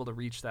not able to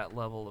reach that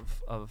level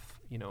of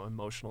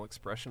emotional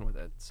expression with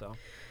it. So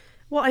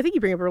Well, I think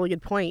you bring up a really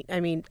good point. I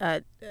mean,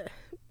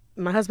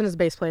 my husband is a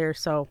bass player,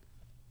 so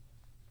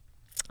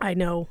I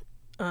know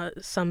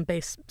some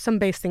bass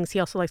things. He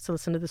also likes to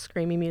listen to the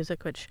screamy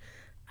music, which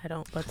I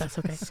don't, but that's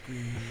okay.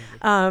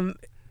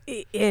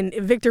 And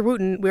Victor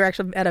Wooten, we were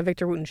actually at a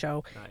Victor Wooten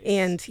show, Nice.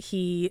 and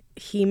he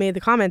made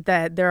the comment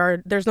that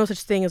there's no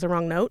such thing as a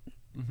wrong note,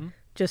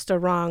 just a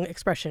wrong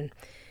expression.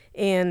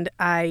 And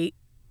I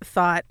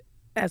thought,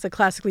 as a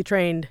classically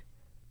trained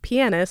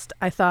pianist,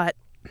 I thought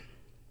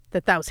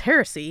that was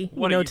heresy,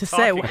 What are you to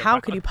say, talking how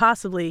about? could you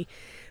possibly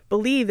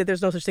believe that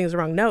there's no such thing as a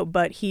wrong note?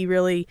 But he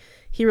really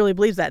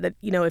believes that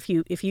if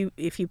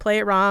you play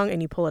it wrong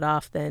and you pull it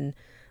off, then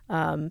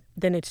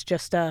it's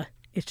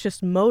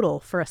just modal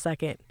for a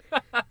second.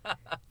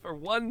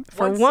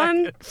 for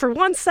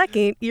one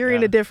second, you're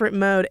in Yeah. a different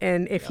mode,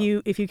 and if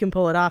you can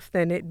pull it off,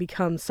 then it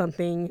becomes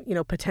something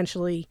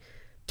potentially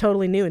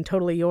totally new and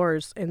totally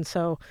yours. And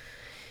so,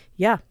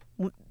 yeah,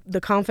 the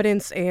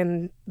confidence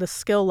and the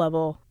skill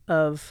level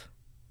of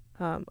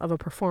a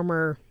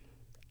performer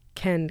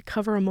can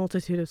cover a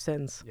multitude of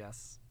sins.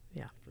 Yes.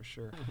 Yeah. For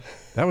sure.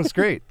 That was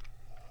great.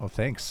 Well,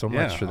 thanks so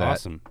much for that.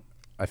 Awesome.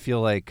 I feel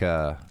like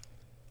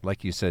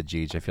you said,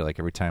 Jeej, I feel like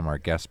every time our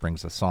guest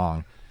brings a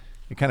song,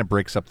 it kind of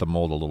breaks up the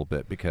mold a little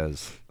bit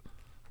because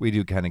we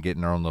do kind of get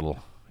in our own little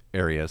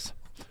areas,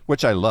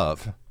 which I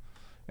love.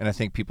 And I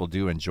think people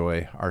do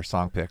enjoy our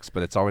song picks,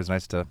 but it's always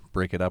nice to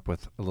break it up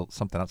with a little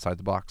something outside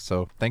the box.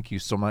 So thank you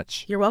so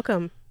much. You're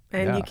welcome.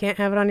 And Yeah. you can't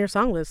have it on your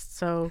song list,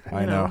 so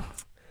I know.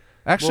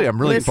 Actually,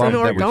 I'm really listen bummed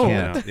or that we don't.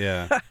 can't.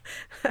 Yeah.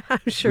 I'm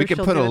sure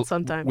she'll do it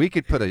sometime. We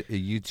could put a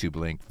YouTube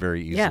link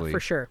very easily. Yeah, for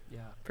sure.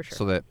 Yeah. For sure.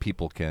 So that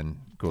people can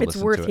go It's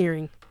listen worth to it.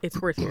 hearing. It's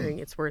worth hearing.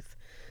 It's worth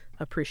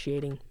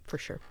appreciating for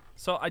sure.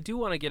 So I do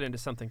want to get into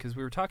something because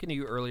we were talking to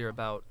you earlier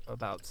about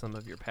some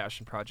of your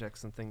passion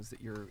projects and things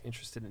that you're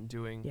interested in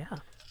doing. Yeah.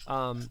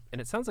 And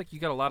it sounds like you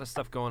got a lot of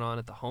stuff going on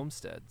at the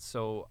homestead.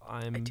 So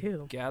I'm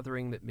do.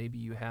 gathering that maybe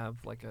you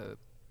have like a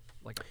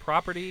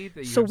property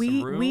that you So have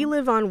some room. we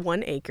live on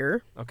 1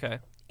 acre, Okay.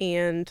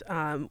 and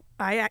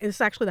this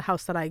is actually the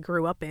house that I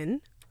grew up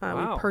in.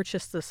 Wow. We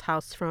purchased this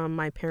house from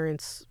my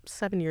parents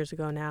 7 years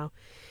ago now,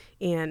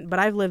 but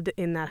I've lived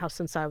in that house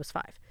since I was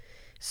 5.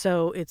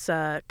 So it's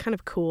a kind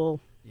of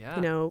cool,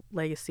 Yeah.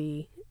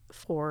 legacy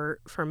for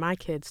my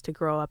kids to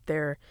grow up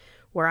there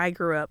where I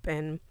grew up.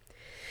 And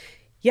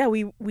yeah,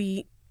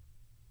 we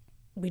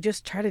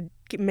just try to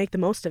make the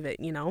most of it,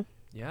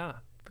 Yeah.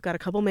 We've got a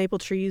couple maple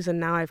trees, and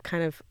now I've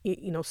kind of,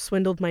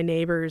 swindled my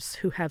neighbors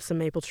who have some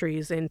maple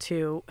trees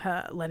into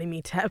letting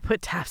me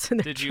put taps in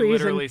their Did trees. you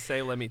literally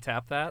say, "Let me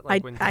tap that"?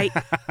 Like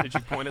did you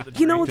point at the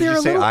tree? They're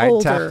a little I'd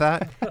older.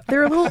 tap that?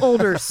 They're a little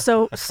older,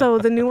 so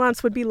the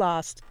nuance would be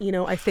lost,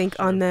 I think,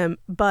 on them.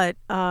 But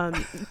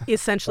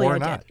essentially, Or I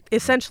not. did.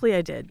 Essentially,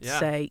 I did Yeah.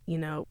 say,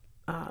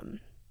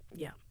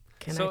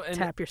 can So, I and-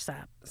 tap your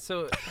sap?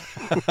 So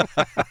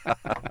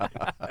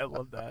I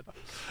love that.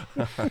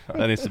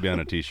 That needs to be on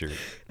a T-shirt.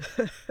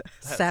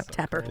 Sap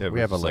tapper. Yeah, We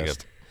have a just like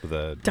list. with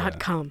a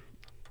 .com.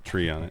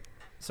 tree on it.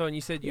 So, and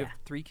you said you Yeah. have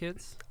 3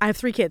 kids? I have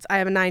 3 kids. I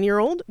have a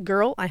 9-year-old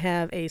girl. I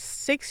have a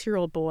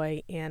 6-year-old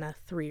boy and a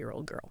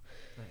 3-year-old girl.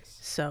 Nice.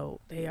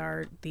 So they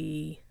are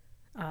the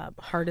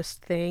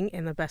hardest thing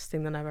and the best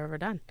thing that I've ever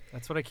done.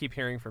 That's what I keep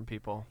hearing from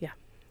people. Yeah.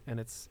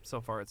 And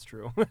so far it's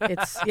true.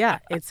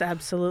 It's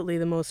absolutely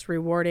the most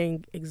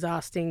rewarding,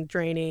 exhausting,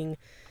 draining,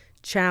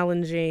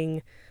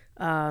 challenging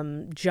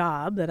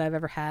job that I've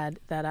ever had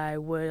that I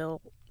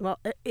will,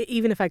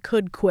 even if I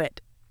could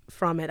quit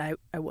from it,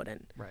 I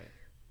wouldn't. Right.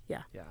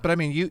 Yeah. Yeah. But I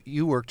mean,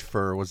 you worked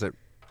for, was it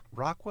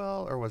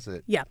Rockwell or was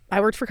it? Yeah.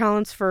 I worked for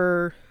Collins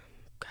for,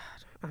 God,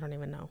 I don't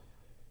even know,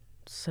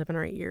 7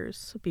 or 8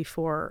 years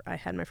before I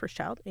had my first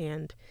child.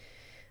 And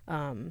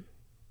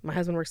my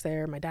husband works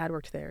there. My dad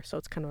worked there. So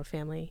it's kind of a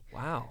family.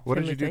 Wow. What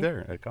did you Family do thing.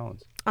 there at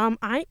Collins?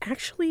 I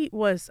actually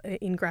was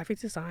in graphic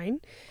design.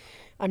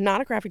 I'm not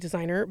a graphic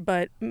designer,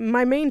 but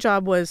my main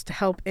job was to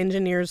help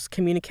engineers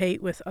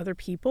communicate with other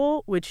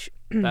people, which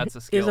That's a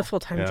is skill. a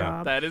full-time Yeah.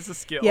 job. That is a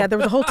skill. Yeah, there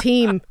was a whole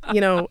team,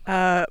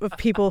 of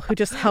people who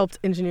just helped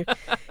engineer.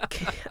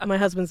 My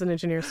husband's an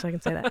engineer, so I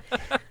can say that.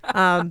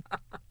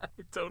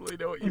 I totally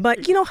know what you But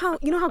mean.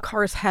 you know how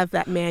cars have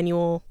that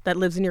manual that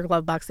lives in your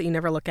glove box that you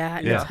never look at,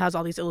 and Yeah. it has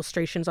all these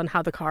illustrations on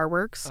how the car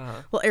works.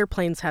 Uh-huh. Well,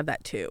 airplanes have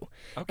that too.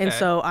 Okay. And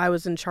so I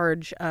was in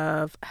charge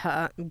of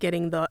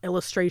getting the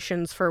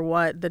illustrations for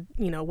what the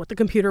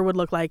computer would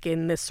look like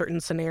in this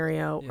certain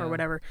scenario Yeah. or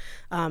whatever,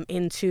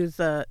 into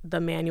the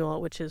manual,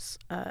 which is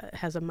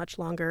has a much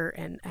longer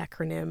and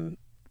acronym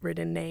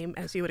written name,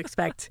 as you would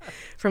expect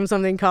from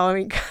something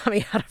coming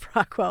out of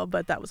Rockwell.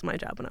 But that was my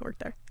job when I worked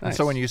there. And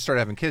so when you started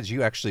having kids,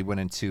 you actually went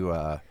into,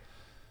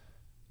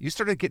 you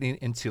started getting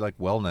into like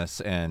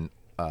wellness and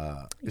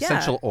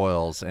essential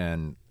oils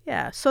and.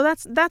 Yeah, so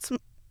that's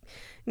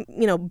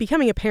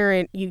becoming a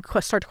parent, you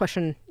start to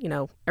question,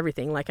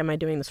 everything. Like, am I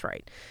doing this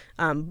right?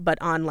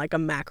 But on like a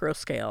macro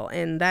scale,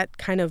 and that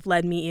kind of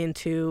led me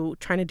into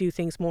trying to do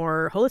things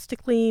more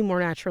holistically, more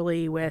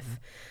naturally with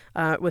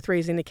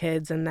raising the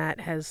kids, and that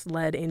has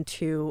led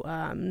into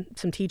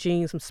some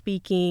teaching, some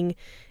speaking,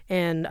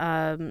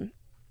 and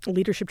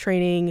leadership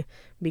training,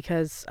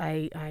 because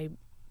I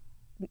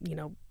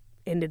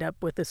ended up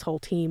with this whole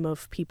team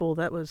of people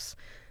that was,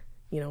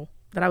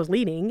 that I was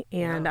leading,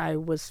 and I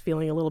was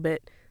feeling a little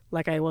bit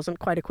like I wasn't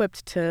quite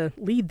equipped to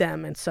lead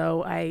them. And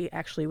so I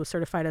actually was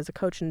certified as a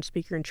coach and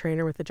speaker and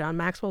trainer with the John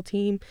Maxwell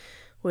team,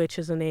 which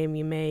is a name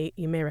you may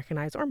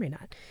recognize or may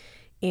not.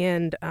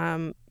 And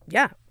I'm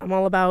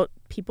all about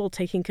people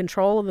taking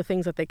control of the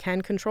things that they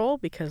can control,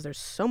 because there's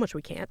so much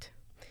we can't,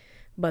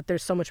 but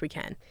there's so much we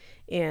can.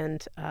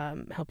 And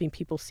helping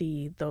people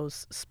see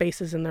those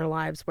spaces in their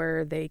lives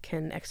where they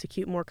can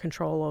execute more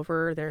control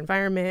over their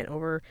environment,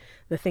 over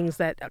the things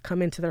that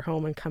come into their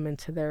home and come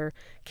into their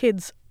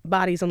kids'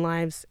 bodies and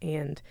lives,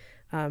 and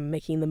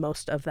making the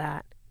most of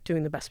that,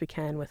 doing the best we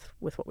can with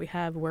what we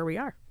have, where we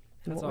are.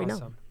 and That's what we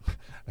awesome.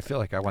 I feel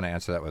like I want to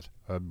answer that with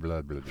blah,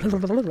 blah, blah, know. Blah,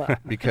 blah, blah.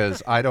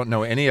 because I don't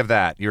know any of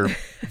that. You're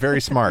very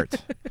smart.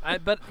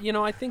 But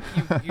I think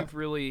you've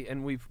really,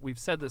 and we've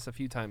said this a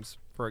few times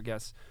for our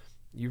guests,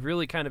 you've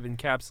really kind of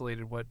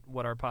encapsulated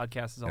what our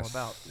podcast is all Yes,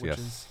 about, which yes.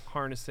 is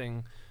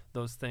harnessing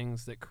those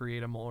things that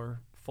create a more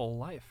full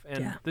life.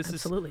 And Yeah, this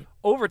absolutely. is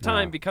over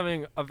time Yeah.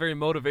 becoming a very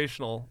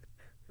motivational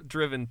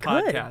driven Good.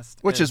 podcast.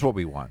 Which And- is what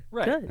we want.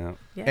 right. Good. Yeah.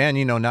 Yeah.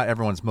 And, not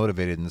everyone's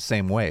motivated in the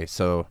same way.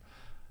 So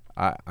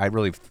I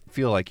really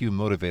feel like you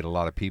motivate a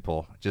lot of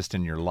people just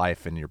in your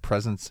life and your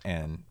presence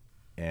and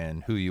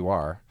who you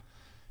are.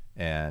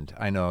 And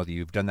I know that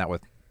you've done that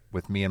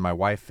with me and my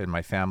wife and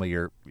my family.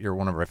 You're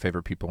one of our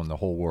favorite people in the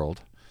whole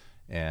world.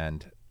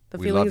 And The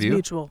we feeling love is you.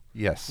 mutual.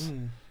 Yes.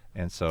 Mm.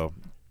 And so,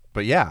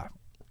 but yeah.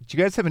 Do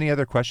you guys have any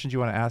other questions you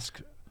want to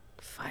ask?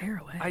 Fire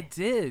away. I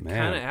did Man.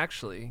 kind of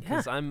actually,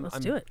 because Yeah, I'm let's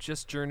do it.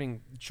 just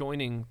joining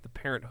the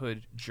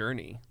parenthood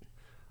journey.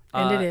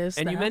 And it is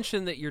And you that.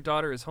 mentioned that your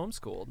daughter is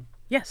homeschooled.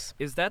 Yes,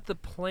 Is that the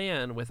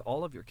plan with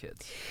all of your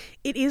kids?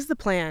 it is the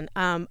plan.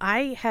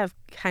 I have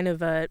kind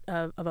of a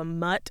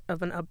mutt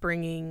of an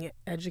upbringing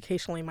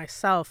educationally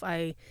myself.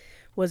 I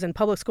was in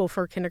public school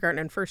for kindergarten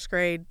and first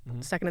grade.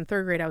 Second and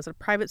third grade, I was at a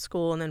private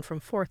school. And then from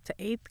fourth to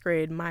eighth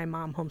grade, my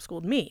mom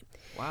homeschooled me.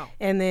 Wow.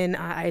 And then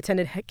I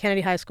attended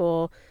Kennedy High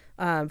School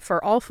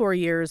for all 4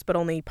 years, but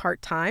only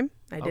part-time.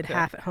 I did Okay.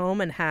 half at home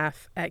and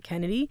half at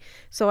Kennedy.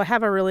 So I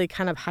have a really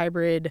kind of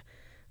hybrid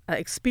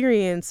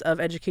experience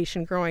of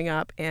education growing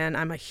up, and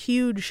I'm a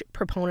huge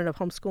proponent of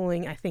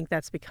homeschooling. I think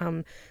that's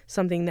become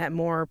something that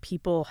more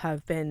people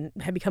have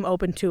become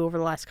open to over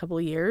the last couple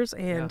of years,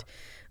 and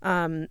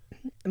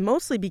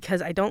mostly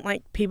because I don't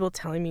like people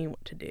telling me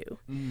what to do.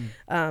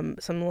 So I'm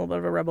a little bit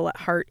of a rebel at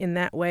heart in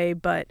that way,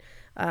 but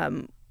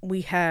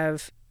we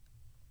have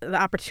the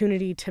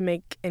opportunity to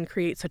make and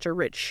create such a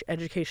rich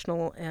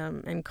educational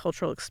and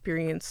cultural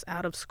experience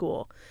out of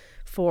school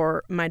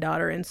for my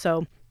daughter, and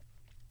so.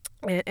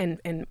 And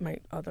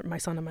my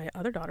son and my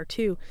other daughter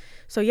too.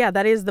 So yeah,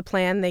 that is the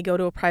plan. They go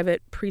to a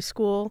private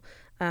preschool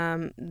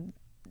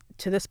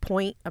to this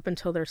point up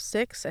until they're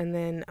 6, and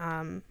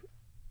then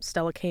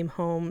Stella came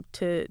home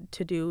to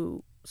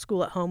do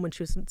school at home when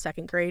she was in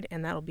second grade,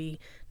 and that'll be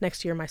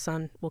next year. My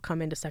son will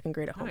come into second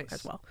grade at home Nice.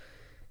 as well.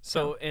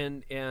 So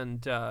and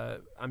I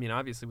mean,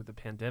 obviously with the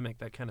pandemic,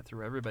 that kind of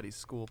threw everybody's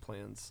school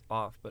plans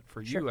off. But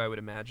for Sure. you, I would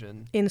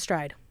imagine, In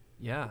stride,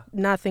 yeah,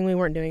 nothing we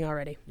weren't doing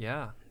already.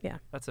 yeah, Yeah.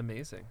 that's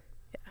amazing.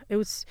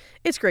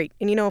 It's great.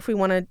 And if we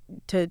wanted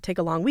to take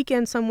a long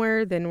weekend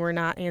somewhere, then we're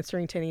not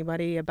answering to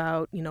anybody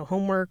about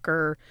homework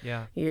or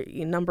Yeah. your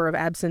number of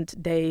absent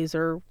days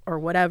or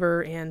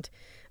whatever. And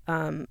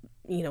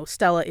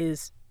Stella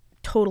is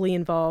totally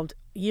involved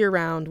year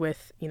round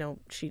with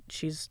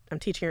I'm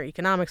teaching her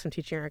economics, I'm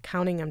teaching her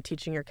accounting, I'm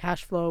teaching her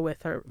cash flow with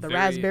the Very,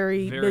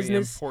 raspberry very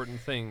business. important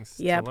things.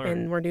 Yep, to learn.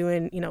 and we're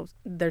doing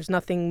there's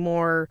nothing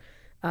more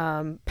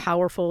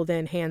powerful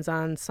than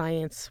hands-on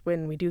science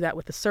when we do that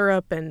with the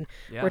syrup, and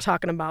Yeah. we're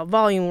talking about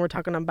volume, we're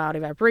talking about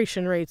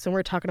evaporation rates, and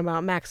we're talking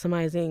about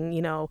maximizing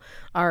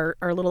our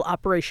little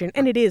operation,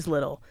 and it is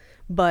little,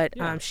 but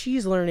Yeah.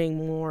 she's learning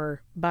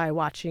more by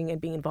watching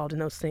and being involved in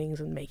those things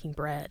and making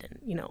bread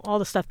and all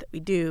the stuff that we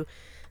do.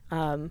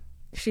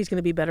 She's going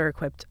to be better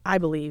equipped, I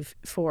believe,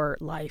 for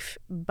life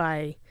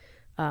by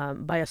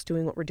us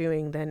doing what we're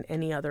doing than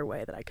any other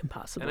way that I can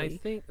possibly. And I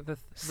think the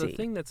see.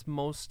 thing that's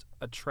most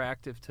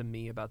attractive to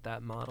me about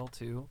that model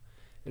too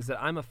is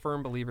that I'm a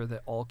firm believer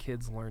that all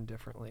kids learn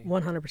differently.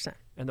 100%.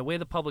 And the way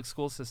the public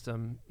school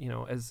system,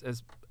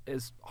 as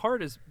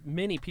hard as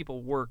many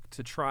people work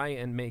to try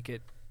and make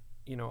it,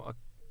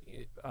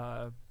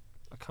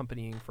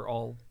 accompanying for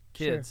all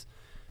kids,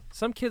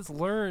 some kids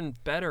learn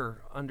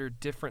better under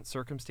different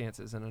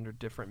circumstances and under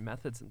different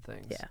methods and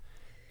things. Yeah.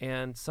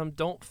 And some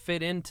don't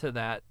fit into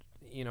that,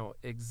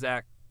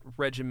 exact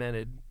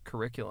regimented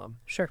curriculum.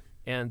 Sure.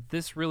 And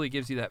this really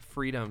gives you that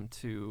freedom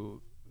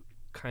to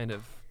kind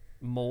of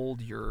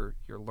mold your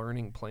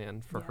learning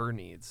plan for her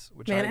needs.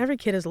 Which Man, every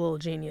kid is a little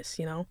genius,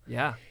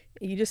 yeah,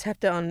 You just have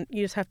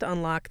to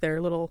unlock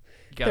their little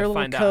you got to little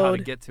find out how to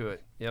code get to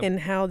it. Yep. and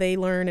how they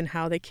learn and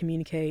how they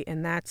communicate,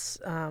 and that's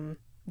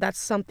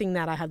something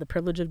that I have the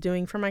privilege of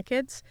doing for my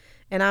kids,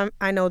 and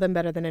I know them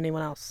better than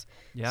anyone else.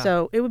 Yeah.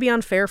 So it would be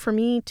unfair for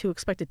me to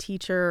expect a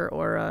teacher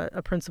or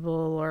a principal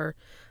or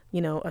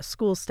a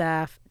school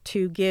staff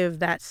to give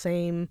that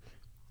same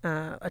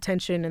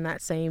attention and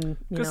that same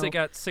Because they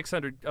got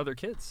 600 other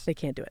kids. they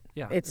can't do it.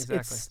 Yeah, it's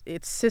exactly.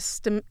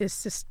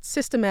 it's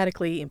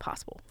systematically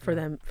impossible for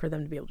them to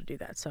be able to do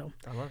that. So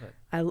I love it.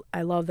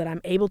 I love that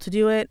I'm able to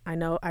do it.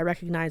 I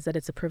recognize that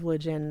it's a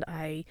privilege, and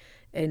I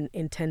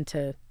intend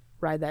to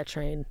ride that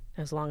train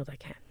as long as I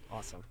can.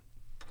 Awesome.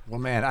 Well,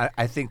 man,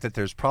 I think that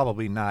there's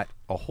probably not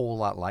a whole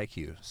lot like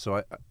you. So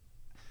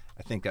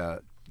I think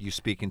you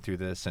speaking through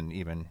this and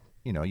even,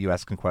 you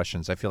asking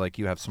questions, I feel like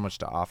you have so much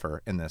to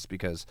offer in this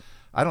because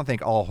I don't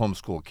think all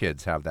homeschool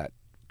kids have that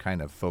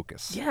kind of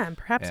focus. Yeah, and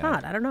perhaps And-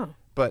 not. I don't know.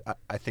 But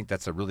I think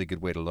that's a really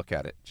good way to look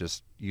at it,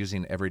 just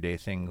using everyday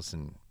things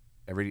and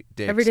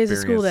everyday Every day's a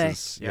school day.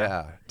 experiences.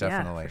 Yeah,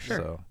 definitely. for sure.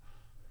 So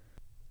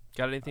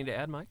Got anything to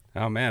add, Mike?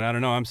 Oh man, I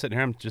don't know. I'm sitting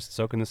here. I'm just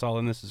soaking this all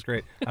in. This is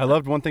great. I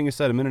loved one thing you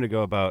said a minute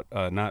ago about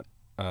not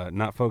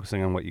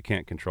focusing on what you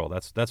can't control.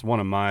 That's one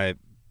of my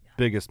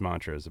biggest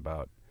mantras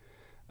about.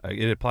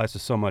 It applies to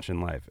so much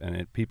in life,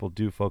 and people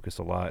do focus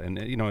a lot, and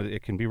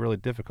it can be really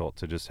difficult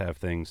to just have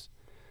things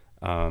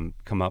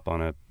come up on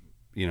a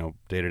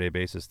day-to-day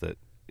basis that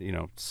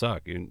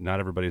suck. Not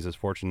everybody's as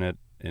fortunate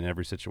in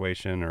every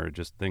situation, or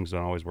just things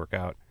don't always work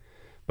out.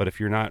 But if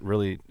you're not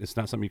really, it's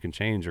not something you can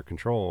change or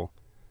control.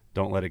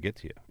 Don't let it get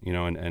to you,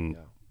 and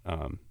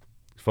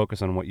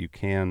focus on what you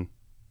can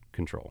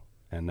control.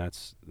 And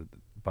that's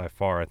by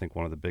far, I think,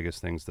 one of the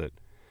biggest things that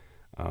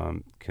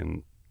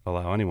can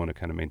allow anyone to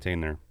kind of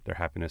maintain their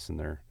happiness and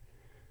their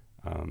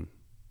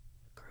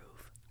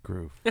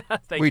groove.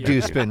 we do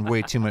spend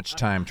way too much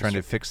time trying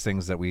to fix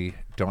things that we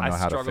don't know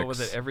how to fix. I struggle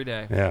with it every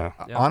day. Yeah.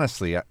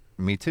 Honestly,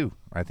 me too.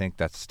 I think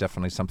that's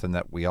definitely something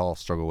that we all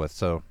struggle with.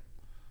 So.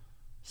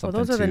 Well,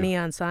 those are the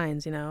neon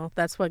signs,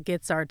 That's what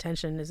gets our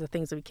attention, is the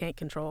things that we can't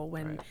control,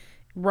 when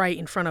right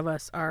in front of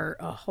us are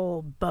a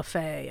whole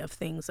buffet of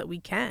things that we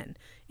can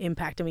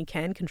impact and we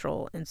can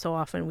control. And so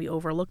often we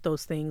overlook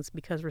those things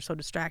because we're so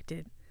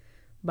distracted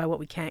by what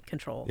we can't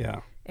control.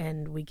 Yeah.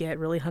 And we get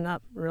really hung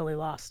up, really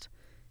lost.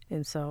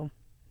 And so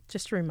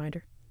just a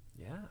reminder.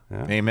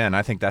 Yeah. Amen.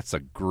 I think that's a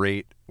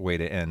great way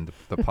to end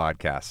the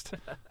podcast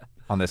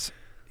on this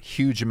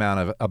huge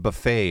amount of a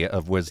buffet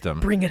of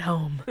wisdom. Bring it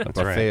home. A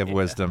buffet of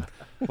wisdom.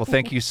 Well,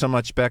 thank you so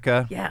much,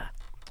 Bekka. Yeah.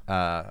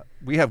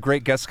 We have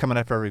great guests coming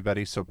up for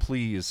everybody, so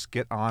please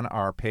get on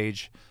our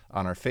page,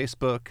 on our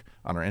Facebook,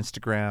 on our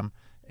Instagram,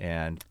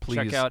 and please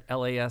check out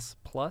LAS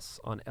Plus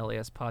on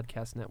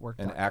LASPodcastNetwork.com.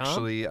 And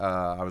actually,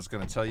 I was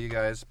going to tell you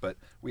guys, but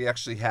we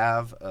actually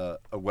have a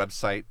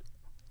website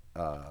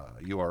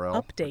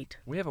URL. Update.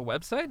 We have a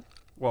website?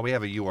 Well, we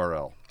have a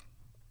URL.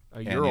 A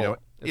URL.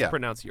 It's yeah.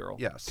 pronounced URL.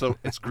 Yeah, so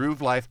it's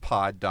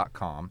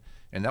groovelifepod.com,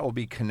 and that will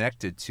be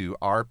connected to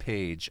our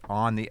page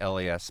on the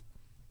LAS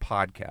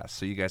podcast,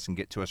 so you guys can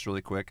get to us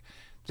really quick.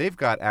 They've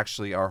got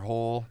actually our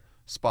whole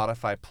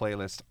Spotify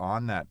playlist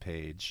on that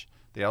page.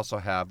 They also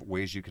have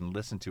ways you can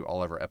listen to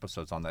all of our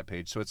episodes on that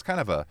page, so it's kind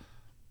of a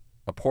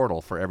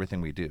portal for everything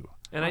we do.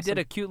 And awesome. I did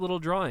a cute little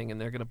drawing, and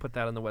they're going to put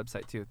that on the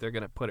website, too. They're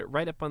going to put it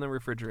right up on the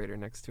refrigerator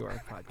next to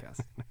our podcast.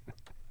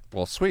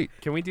 Well, sweet.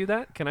 Can we do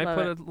that? Can I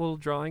put a little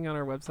drawing on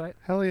our website?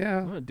 Hell yeah.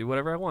 I'm going to do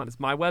whatever I want. It's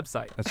my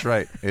website. That's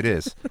right. It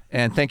is.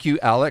 And thank you,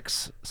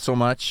 Alex, so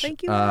much.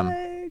 Thank you,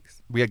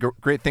 Alex. We had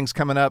great things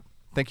coming up.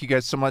 Thank you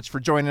guys so much for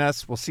joining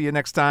us. We'll see you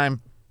next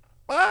time.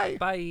 Bye.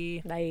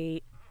 Bye.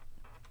 Bye.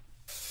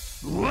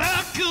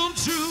 Welcome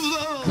to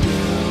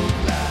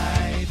the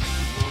life.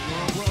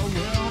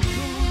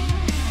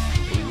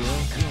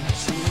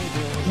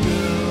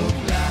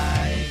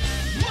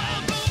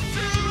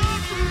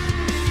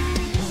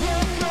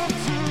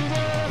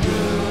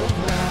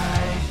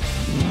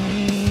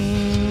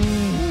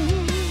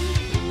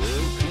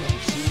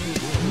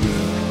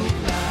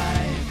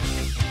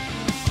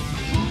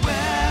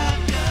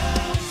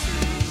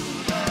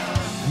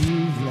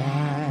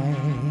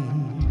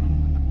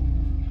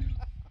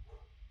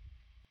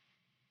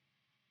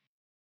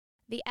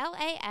 The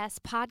LAS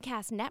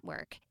Podcast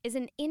Network is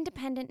an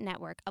independent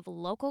network of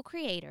local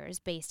creators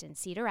based in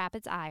Cedar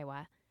Rapids,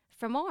 Iowa.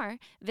 For more,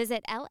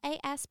 visit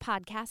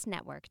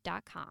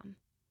laspodcastnetwork.com.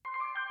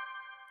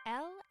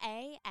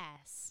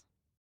 LAS.